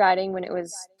pre-riding when it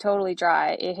was totally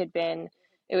dry,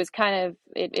 it was kind of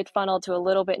it funneled to a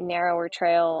little bit narrower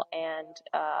trail and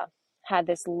had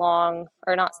this long,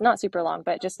 or not super long,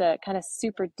 but just a kind of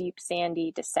super deep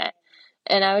sandy descent.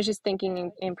 And I was just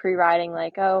thinking in pre-riding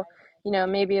like, oh,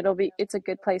 maybe it's a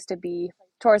good place to be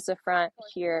towards the front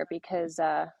here because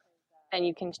and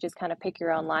you can just kind of pick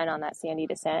your own line on that sandy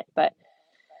descent. But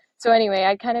so anyway,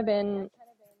 I'd kind of been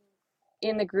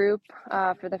in the group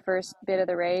for the first bit of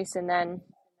the race, and then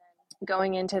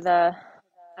going into the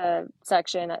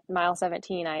section at mile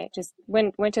 17, I just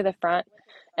went to the front,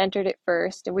 entered it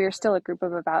first, and we were still a group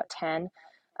of about 10,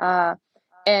 uh,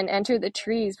 and entered the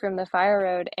trees from the fire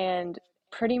road, and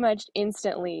pretty much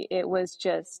instantly it was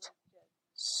just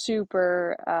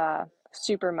super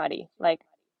super muddy, like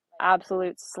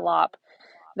absolute slop.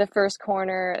 The first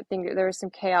corner, I think there was some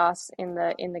chaos in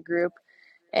the group,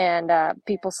 and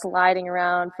people sliding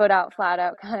around, foot out, flat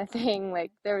out kind of thing.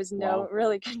 Like there was no Wow.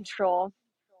 really control.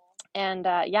 And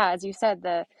yeah, as you said,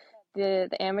 the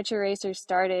amateur racers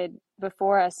started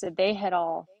before us, so they had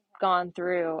all gone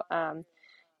through,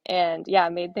 and yeah,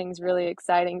 made things really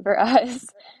exciting for us.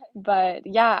 But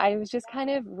yeah, I was just kind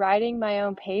of riding my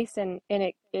own pace, and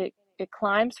it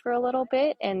climbs for a little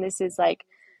bit, and this is like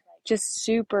just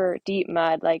super deep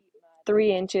mud, like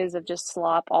 3 inches of just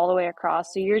slop all the way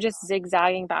across. So you're just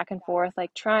zigzagging back and forth,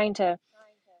 like trying to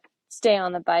stay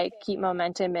on the bike, keep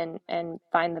momentum, and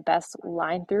find the best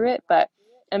line through it. But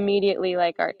immediately,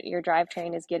 like your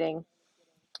drivetrain is getting,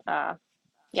 uh,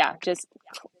 yeah, just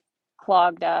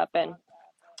clogged up, and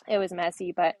it was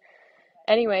messy. But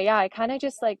anyway, yeah, I kind of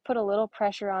just like put a little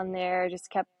pressure on there, just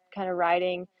kept kind of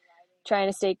riding, trying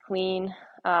to stay clean.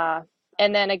 Uh,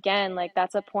 and then again, like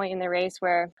that's a point in the race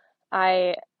where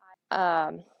I,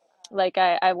 um,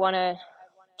 I want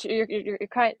to you're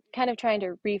kind of trying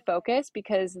to refocus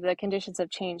because the conditions have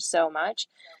changed so much.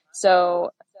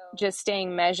 So just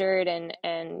staying measured and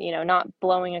not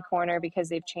blowing a corner because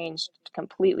they've changed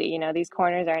completely. These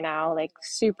corners are now like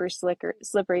super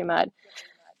slippery mud.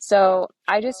 So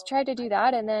I just tried to do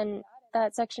that, and then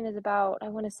that section is about, I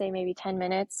want to say maybe 10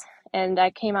 minutes, and I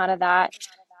came out of that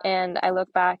and I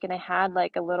look back and I had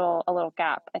like a little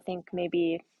gap. I think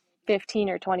maybe 15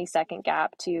 or 20-second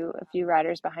gap to a few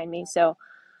riders behind me. So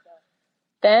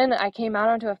then I came out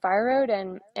onto a fire road,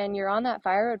 and you're on that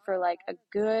fire road for like a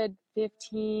good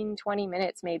 15, 20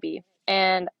 minutes maybe.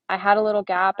 And I had a little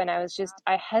gap, and I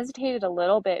hesitated a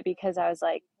little bit because I was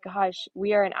like, gosh,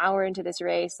 we are an hour into this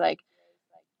race. Like,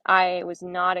 I was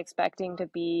not expecting to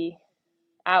be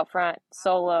out front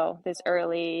solo this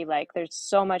early. Like, there's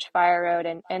so much fire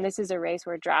road, and this is a race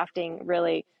where drafting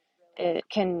really it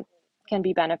can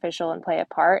be beneficial and play a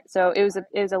part. So it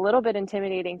was a little bit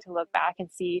intimidating to look back and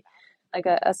see like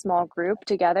a small group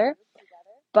together.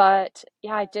 But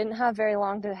yeah, I didn't have very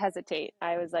long to hesitate.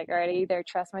 I was like, all right, I either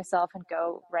trust myself and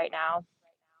go right now,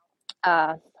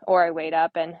 or I wait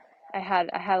up, and I had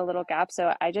a little gap,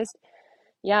 so I just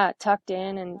tucked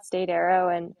in and stayed arrow,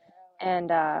 and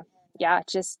yeah,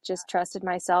 just trusted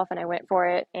myself, and I went for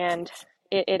it, and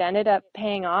it ended up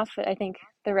paying off. I think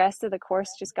the rest of the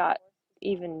course just got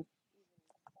even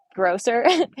grosser.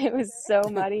 It was so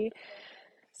muddy,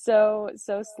 so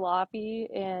sloppy,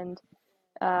 and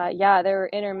yeah, there were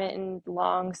intermittent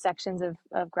long sections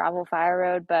of gravel fire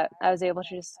road, but I was able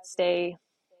to just stay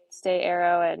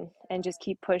arrow and just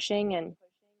keep pushing, and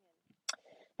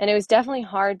it was definitely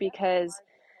hard because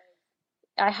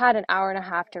I had an hour and a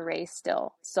half to race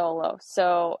still solo.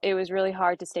 So it was really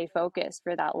hard to stay focused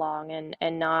for that long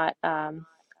and not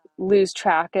lose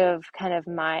track of kind of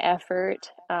my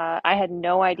effort. I had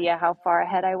no idea how far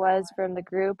ahead I was from the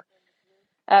group.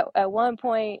 At one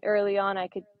point early on, I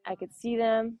could see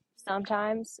them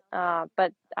sometimes,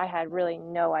 but I had really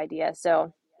no idea.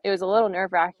 So it was a little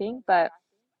nerve-wracking, but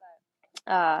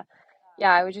uh,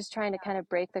 yeah, I was just trying to kind of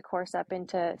break the course up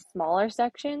into smaller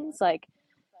sections, like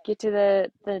get to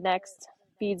the next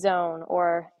feed zone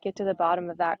or get to the bottom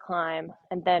of that climb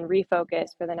and then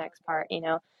refocus for the next part.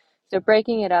 So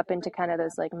breaking it up into kind of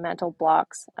those like mental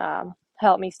blocks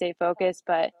helped me stay focused.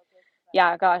 But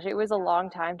yeah, gosh, it was a long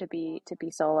time to be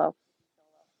solo.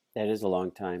 That is a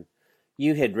long time.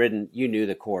 You knew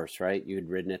the course, right? You had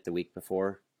ridden it the week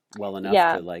before well enough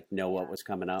Yeah, to like know what was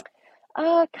coming up.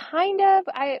 kind of.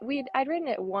 I'd ridden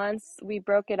it once. We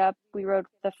broke it up. We rode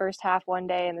the first half one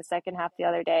day and the second half the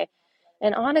other day.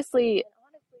 And honestly,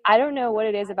 I don't know what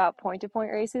it is about point to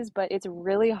point races, but it's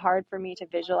really hard for me to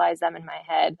visualize them in my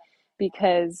head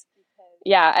because,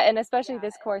 yeah, and especially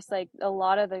this course, like a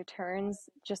lot of the turns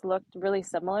just looked really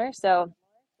similar. So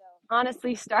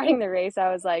honestly, starting the race,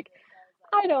 I was like,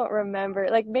 I don't remember.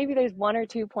 Like maybe there's one or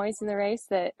two points in the race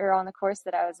that or on the course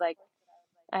that I was like,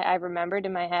 I remembered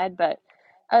in my head, but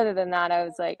other than that, I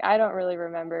was like, I don't really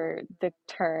remember the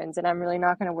turns, and I'm really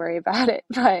not going to worry about it.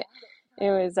 But it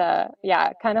was,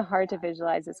 yeah, kind of hard to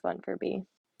visualize this one for me.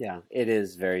 Yeah, it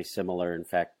is very similar. In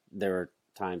fact, there were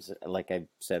times, like I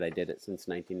said, I did it since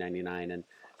 1999, and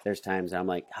there's times I'm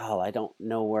like, oh, I don't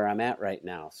know where I'm at right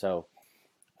now. So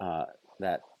uh,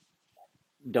 that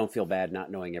don't feel bad not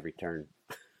knowing every turn.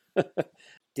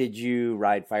 Did you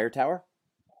ride Fire Tower?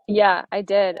 Yeah, I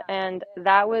did, and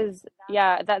that was,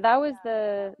 yeah, that was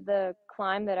the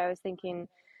climb that I was thinking,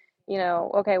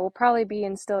 okay, we'll probably be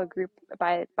in still a group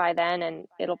by then, and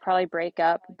it'll probably break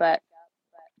up. But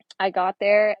I got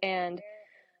there, and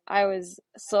I was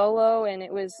solo, and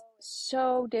it was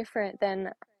so different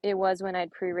than it was when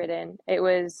I'd pre-ridden.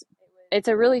 It's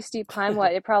a really steep climb.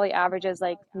 It probably averages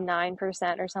like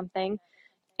 9% or something.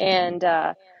 And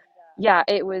yeah,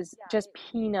 it was just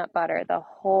peanut butter the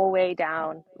whole way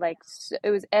down. Like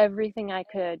it was everything I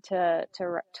could to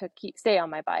stay on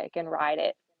my bike and ride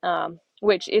it.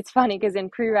 Which it's funny because in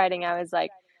pre-riding I was like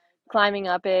climbing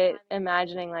up it,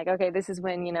 imagining like, okay, this is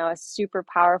when, a super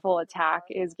powerful attack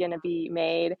is gonna be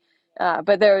made.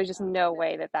 But there was just no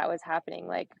way that that was happening.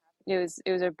 Like it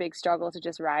was a big struggle to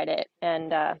just ride it.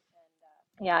 And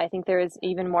yeah, I think there was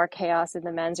even more chaos in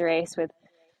the men's race with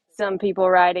some people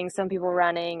riding, some people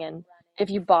running, and if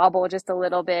you bobble just a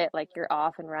little bit, like you're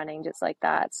off and running just like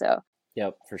that. So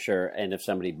Yep, for sure. And if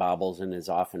somebody bobbles and is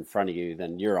off in front of you,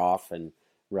 then you're off and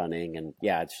running. And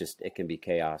yeah, it can be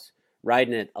chaos.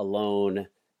 Riding it alone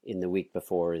in the week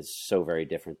before is so very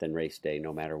different than race day,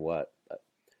 no matter what.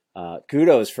 But,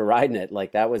 kudos for riding it.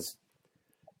 Like that was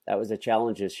a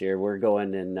challenge this year. We're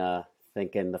going and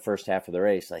thinking the first half of the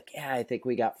race, like, yeah, I think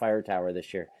we got Fire Tower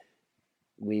this year.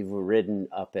 We've ridden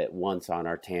up it once on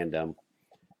our tandem,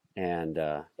 and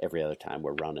every other time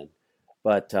we're running.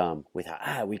 But we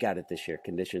thought, we got it this year.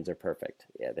 Conditions are perfect.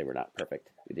 Yeah, they were not perfect.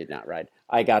 We did not ride.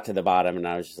 I got to the bottom, and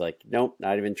I was just like, nope,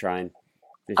 not even trying.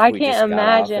 I We can't just got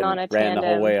off imagine on and a ran the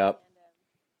whole tandem. way up.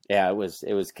 Yeah, it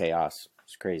was chaos. It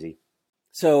was crazy.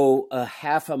 So a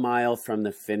half a mile from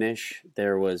the finish,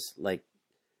 there was like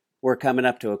we're coming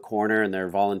up to a corner, and there are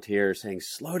volunteers saying,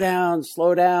 slow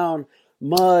down,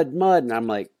 mud, mud," and I'm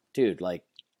like, dude, like,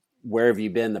 where have you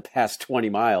been the past 20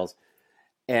 miles?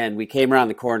 And we came around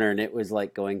the corner, and it was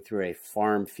like going through a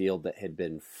farm field that had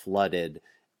been flooded,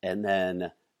 and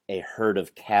then a herd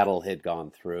of cattle had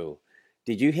gone through.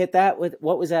 Did you hit that? With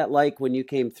what was that like when you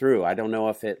came through? I don't know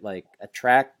if it like a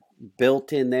track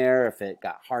built in there, if it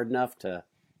got hard enough to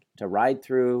ride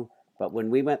through, but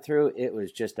when we went through, it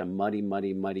was just a muddy,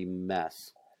 muddy, muddy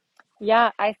mess.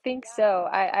 Yeah, I think so.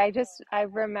 I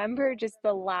remember just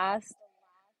the last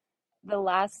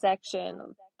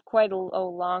section, quite a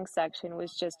long section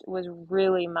was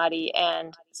really muddy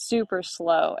and super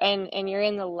slow. And you're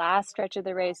in the last stretch of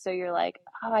the race, so you're like,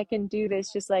 "Oh, I can do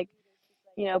this." Just like,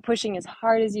 pushing as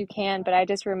hard as you can, but I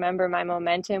just remember my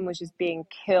momentum was just being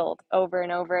killed over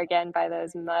and over again by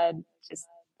those just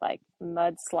like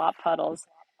mud slop puddles.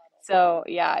 So,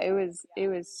 yeah, it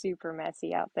was super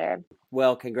messy out there.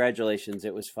 Well, congratulations.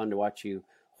 It was fun to watch you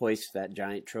hoist that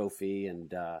giant trophy,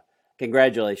 and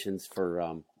congratulations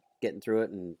for getting through it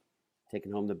and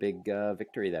taking home the big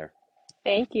victory there.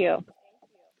 Thank you.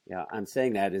 Yeah, I'm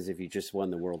saying that as if you just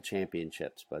won the world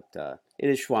championships, but it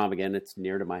is Chequamegon. It's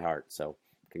near to my heart, so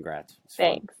congrats. It's fun.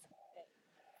 Thanks.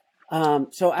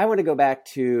 So I want to go back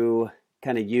to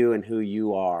kind of you and who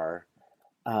you are.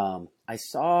 I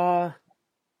saw,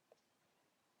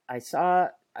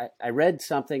 I read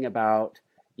something about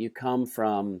you come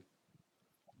from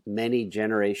many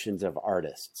generations of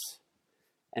artists,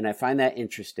 and I find that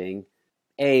interesting.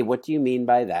 A, what do you mean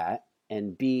by that?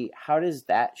 And B, how does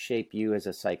that shape you as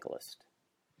a cyclist?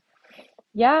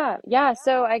 Yeah, yeah.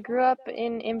 So I grew up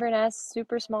in Inverness,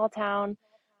 super small town.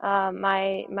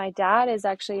 My dad is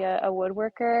actually a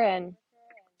woodworker and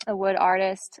a wood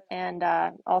artist, and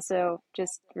also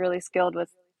just really skilled with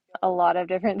a lot of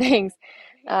different things.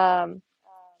 Um,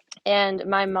 and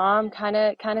my mom kind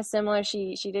of similar.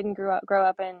 She didn't grow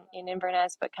up in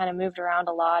Inverness, but kind of moved around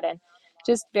a lot and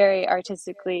just very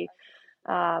artistically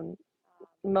um,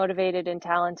 motivated and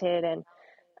talented. And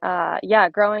yeah,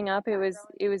 growing up, it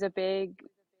was a big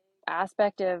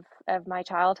aspect of my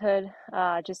childhood.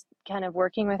 Just kind of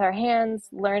working with our hands,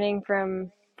 learning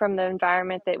from the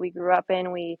environment that we grew up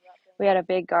in. We had a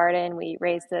big garden. We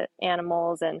raised the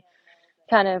animals and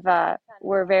kind of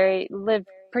were very lived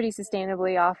pretty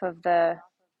sustainably off of the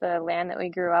land that we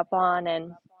grew up on,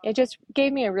 and it just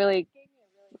gave me a really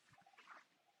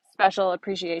special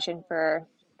appreciation for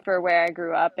where I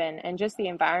grew up and just the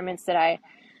environments that I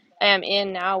am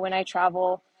in now when I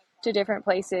travel to different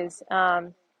places.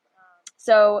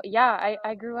 So yeah,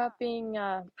 I grew up being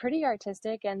pretty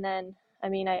artistic, and then I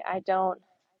mean I don't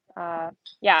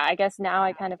yeah, I guess now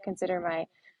I kind of consider my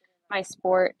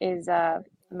sport is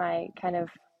my kind of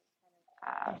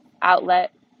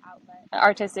outlet,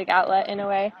 artistic outlet in a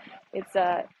way. It's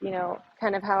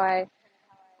kind of how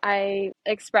I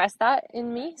express that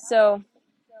in me.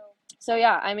 So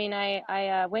yeah, I mean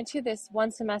I went to this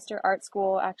one semester art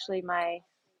school actually my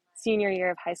senior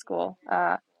year of high school,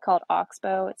 called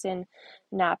Oxbow. It's in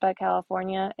Napa,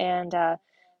 California, and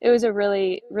it was a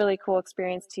really really cool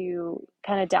experience to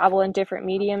kind of dabble in different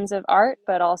mediums of art,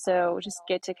 but also just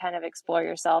get to kind of explore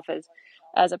yourself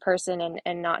as a person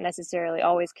and not necessarily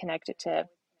always connect it to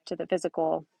the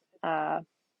physical uh,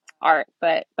 art,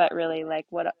 but really like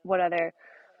what other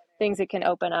things it can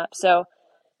open up. So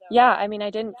yeah, I mean,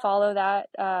 I didn't follow that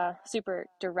super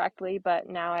directly, but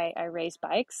now I race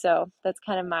bikes, so that's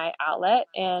kind of my outlet.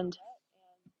 And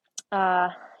uh,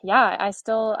 yeah, I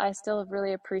still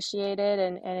really appreciate it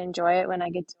and enjoy it when I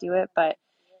get to do it. But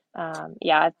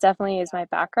yeah, it definitely is my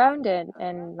background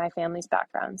and my family's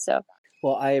background. So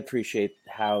Well, I appreciate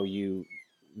how you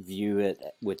view it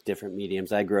with different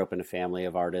mediums. I grew up in a family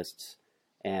of artists,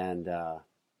 and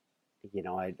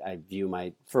I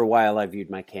view for a while I viewed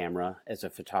my camera as a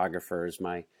photographer as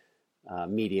my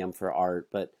medium for art.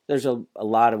 But there's a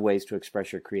lot of ways to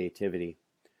express your creativity,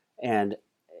 and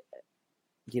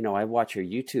I watch your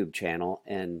YouTube channel,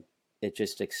 and it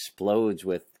just explodes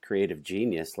with creative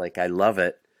genius. Like I love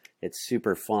it. It's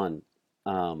super fun.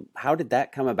 How did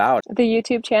that come about? the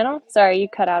YouTube channel, sorry, you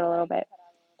cut out a little bit.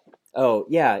 Oh,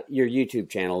 yeah, your YouTube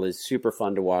channel is super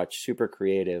fun to watch, super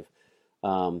creative.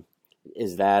 Um,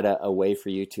 is that a way for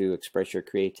you to express your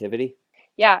creativity?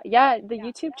 Yeah, yeah, the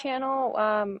YouTube channel,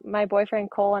 my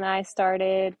boyfriend Cole and I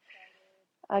started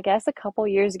I guess a couple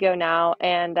years ago now,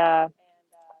 and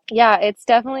yeah, it's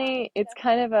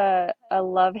kind of a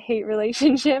love-hate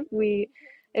relationship.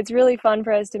 It's really fun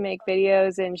for us to make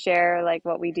videos and share like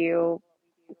what we do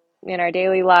in our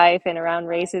daily life and around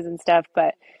races and stuff,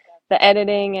 but the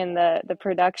editing and the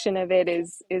production of it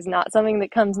is not something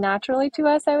that comes naturally to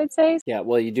us, I would say. Yeah,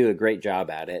 well, you do a great job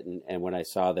at it. And when I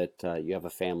saw that you have a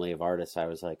family of artists, I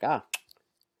was like,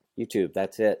 YouTube,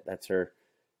 that's it. That's her.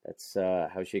 That's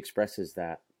how she expresses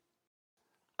that.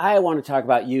 I want to talk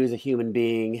about you as a human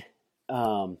being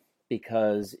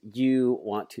because you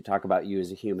want to talk about you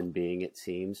as a human being, it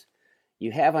seems.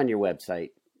 You have on your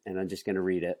website, and I'm just going to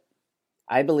read it.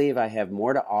 I believe I have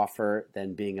more to offer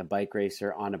than being a bike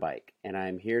racer on a bike, and I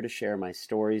am here to share my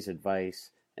stories,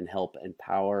 advice, and help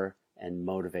empower and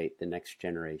motivate the next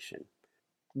generation.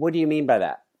 What do you mean by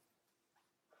that?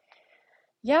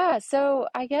 Yeah, so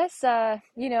I guess I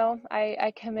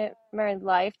commit my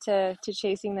life to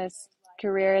chasing this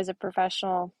career as a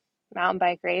professional mountain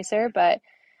bike racer, but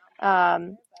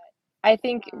um I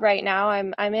think right now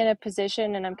I'm in a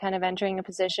position and I'm kind of entering a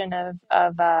position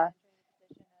of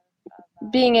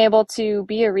being able to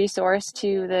be a resource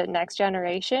to the next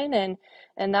generation,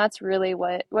 and that's really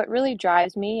what really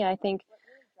drives me. I think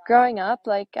growing up,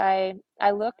 like I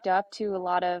looked up to a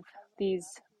lot of these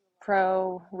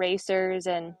pro racers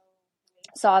and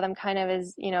saw them kind of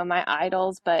as, my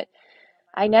idols, but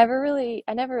I never really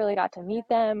got to meet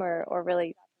them or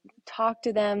really talk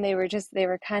to them. They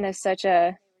were kind of such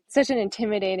an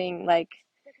intimidating, like,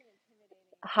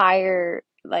 higher,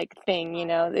 like, thing,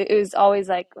 it was always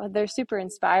like, well, they're super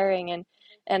inspiring,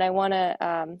 and I want to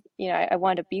I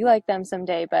want to be like them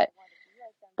someday, but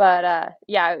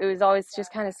yeah, it was always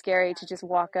just kind of scary to just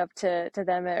walk up to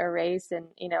them at a race and,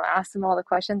 ask them all the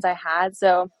questions I had.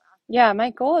 So yeah, my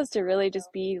goal is to really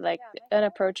just be like an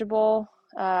approachable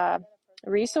uh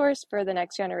resource for the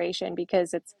next generation,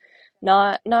 because it's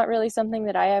not really something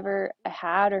that I ever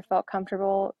had or felt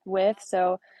comfortable with.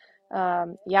 So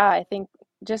yeah, I think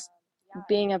just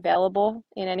being available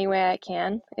in any way I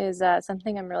can is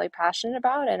something I'm really passionate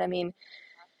about. And I mean,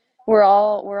 we're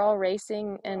all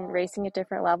racing at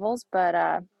different levels, but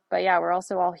yeah, we're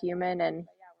also all human,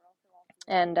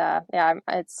 and yeah,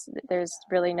 it's there's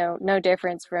really no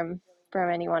difference from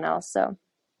anyone else. So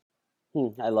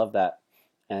I love that.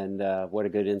 And what a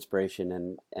good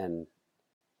inspiration. And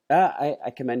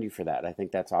I commend you for that. I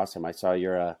think that's awesome. I saw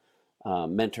you're a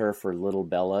mentor for little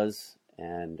Bellas,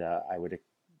 and I would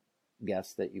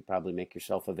guess that you probably make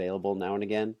yourself available now and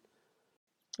again.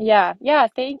 yeah,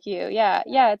 thank you. Yeah,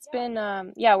 it's been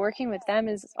yeah, working with them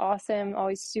is awesome,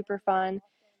 always super fun.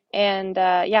 And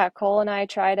yeah, Cole and I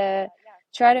try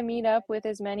to meet up with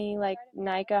as many like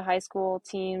NICA high school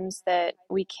teams that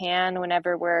we can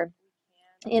whenever we're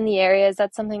in the areas.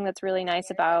 That's something that's really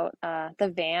nice about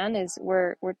the van is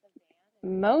we're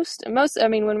most I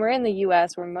mean, when we're in the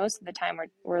US, we're most of the time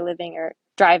we're living or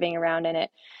driving around in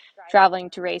it, traveling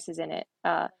to races in it.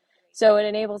 So it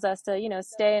enables us to,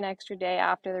 stay an extra day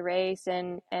after the race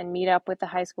and meet up with the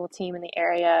high school team in the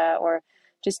area, or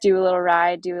just do a little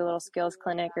ride, do a little skills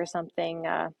clinic or something.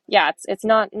 Yeah, it's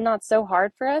not so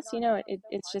hard for us,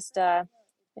 it's just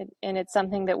and it's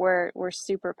something that we're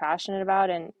super passionate about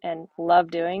and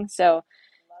love doing. So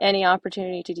any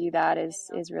opportunity to do that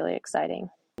is really exciting.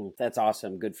 That's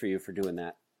awesome. Good for you for doing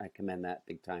that. I commend that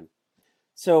big time.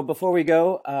 So before we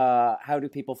go, how do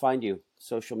people find you?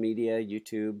 Social media,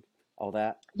 YouTube, all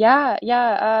that?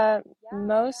 Yeah.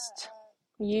 Most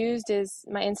used is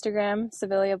my Instagram,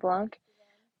 Savilia Blunk.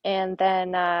 And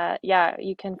then, yeah,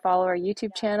 you can follow our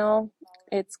YouTube channel.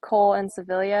 It's Cole and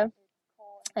Savilia.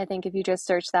 I think if you just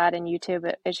search that in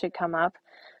YouTube, it should come up.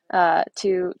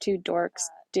 Two dorks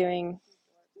doing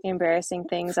embarrassing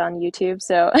things on YouTube,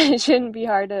 so it shouldn't be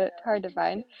hard to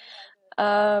find.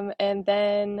 And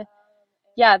then,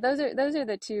 yeah, those are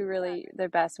the two really the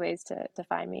best ways to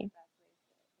find me.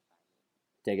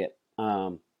 Dig it.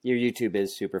 Your YouTube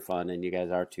is super fun, and you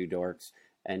guys are two dorks,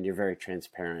 and you're very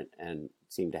transparent and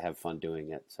seem to have fun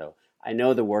doing it. So I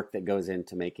know the work that goes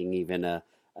into making even a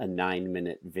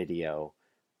 9-minute video.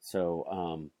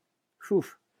 So, whew,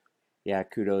 yeah,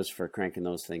 kudos for cranking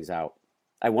those things out.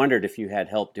 I wondered if you had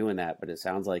help doing that, but it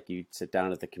sounds like you sit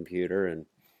down at the computer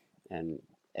and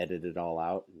edit it all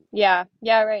out and Yeah.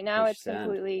 Right now push it's send.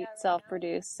 completely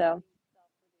self-produced, so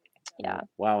yeah.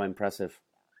 Wow, impressive.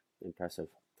 Impressive.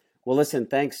 Well, listen,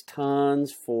 thanks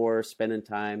tons for spending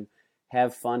time.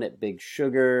 Have fun at Big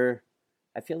Sugar.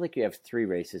 I feel like you have 3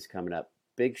 races coming up.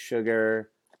 Big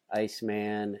Sugar,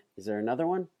 Iceman. Is there another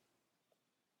one?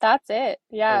 That's it. Oh,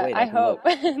 Yeah, wait, I I can hope.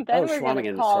 look. Oh, Then we're gonna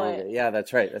Schwamigan is call it. stronger. Yeah,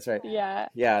 that's right. That's right. Yeah.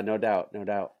 Yeah, no doubt. No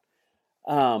doubt.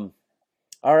 Um,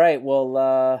 All right.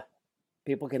 Well,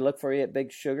 people can look for you at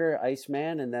Big Sugar,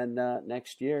 Iceman, and then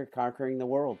next year, Conquering the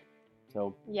World.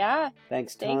 So Yeah,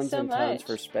 thanks thanks tons so and tons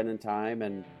for much. spending time.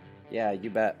 And yeah, you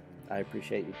bet. I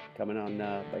appreciate you coming on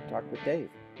Bike Talk with Dave.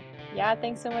 Yeah,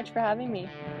 thanks so much for having me.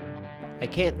 I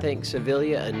can't thank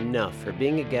Savilia enough for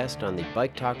being a guest on the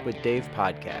Bike Talk with Dave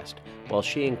podcast while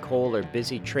she and Cole are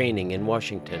busy training in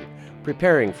Washington,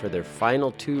 preparing for their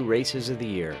final 2 races of the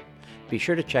year. Be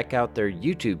sure to check out their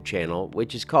YouTube channel,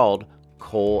 which is called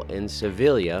Cole and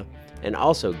Savilia, and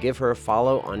also give her a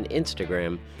follow on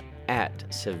Instagram at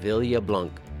Savilia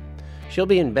Blunk. She'll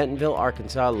be in Bentonville,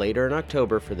 Arkansas later in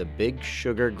October for the Big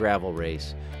Sugar Gravel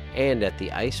Race and at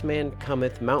the Iceman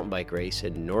Cometh mountain bike race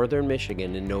in northern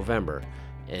Michigan in November.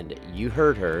 And you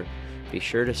heard her. Be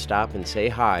sure to stop and say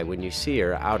hi when you see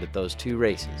her out at those 2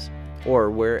 races or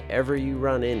wherever you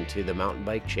run into the mountain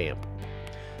bike champ.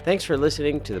 Thanks for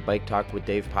listening to the Bike Talk with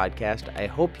Dave podcast. I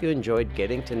hope you enjoyed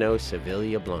getting to know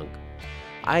Savilia Blunk.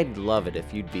 I'd love it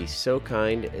if you'd be so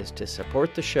kind as to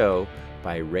support the show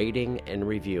by rating and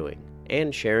reviewing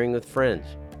and sharing with friends.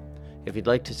 If you'd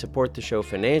like to support the show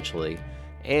financially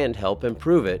and help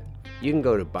improve it, you can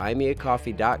go to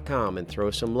buymeacoffee.com and throw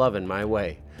some lovin' my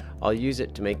way. I'll use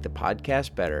it to make the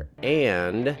podcast better,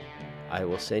 and I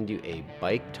will send you a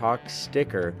Bike Talk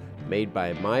sticker made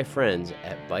by my friends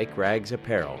at Bike Rags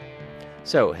Apparel.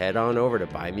 So head on over to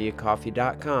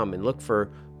buymeacoffee.com and look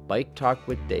for Bike Talk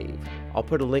with Dave. I'll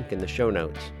put a link in the show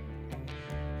notes.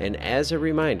 And as a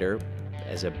reminder,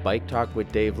 as a Bike Talk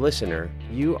with Dave listener,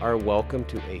 you are welcome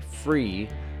to a free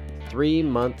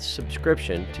 3-month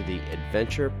subscription to the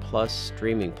Adventure Plus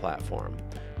streaming platform,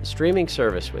 a streaming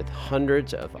service with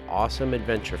hundreds of awesome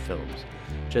adventure films.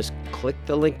 Just click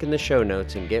the link in the show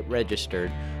notes and get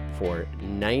registered for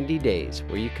 90 days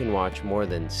where you can watch more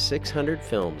than 600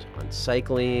 films on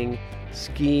cycling,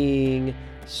 skiing,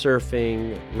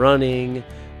 surfing, running,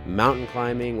 mountain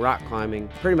climbing, rock climbing,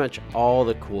 pretty much all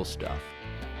the cool stuff.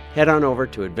 Head on over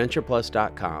to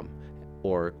adventureplus.com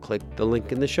or click the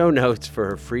link in the show notes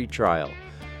for a free trial.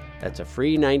 That's a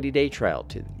free 90-day trial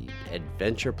to the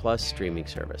Adventure Plus streaming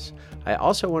service. I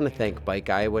also want to thank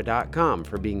BikeIowa.com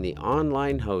for being the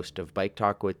online host of Bike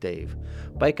Talk with Dave.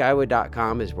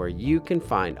 BikeIowa.com is where you can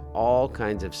find all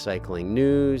kinds of cycling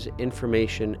news,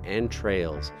 information, and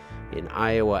trails in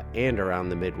Iowa and around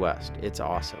the Midwest. It's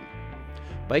awesome.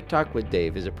 Bike Talk with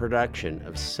Dave is a production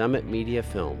of Summit Media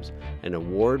Films, an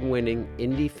award-winning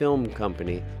indie film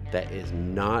company that is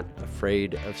not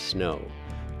afraid of snow.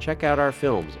 Check out our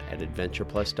films at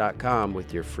adventureplus.com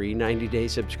with your free 90-day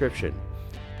subscription.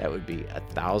 That would be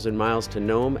 1,000 Miles to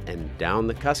Nome and Down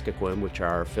the Kuskokwim, which are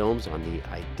our films on the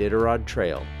Iditarod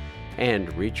Trail,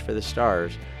 and Reach for the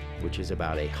Stars, which is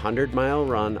about a 100-mile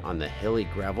run on the hilly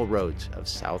gravel roads of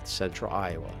south central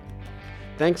Iowa.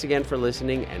 Thanks again for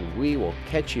listening, and we will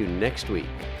catch you next week.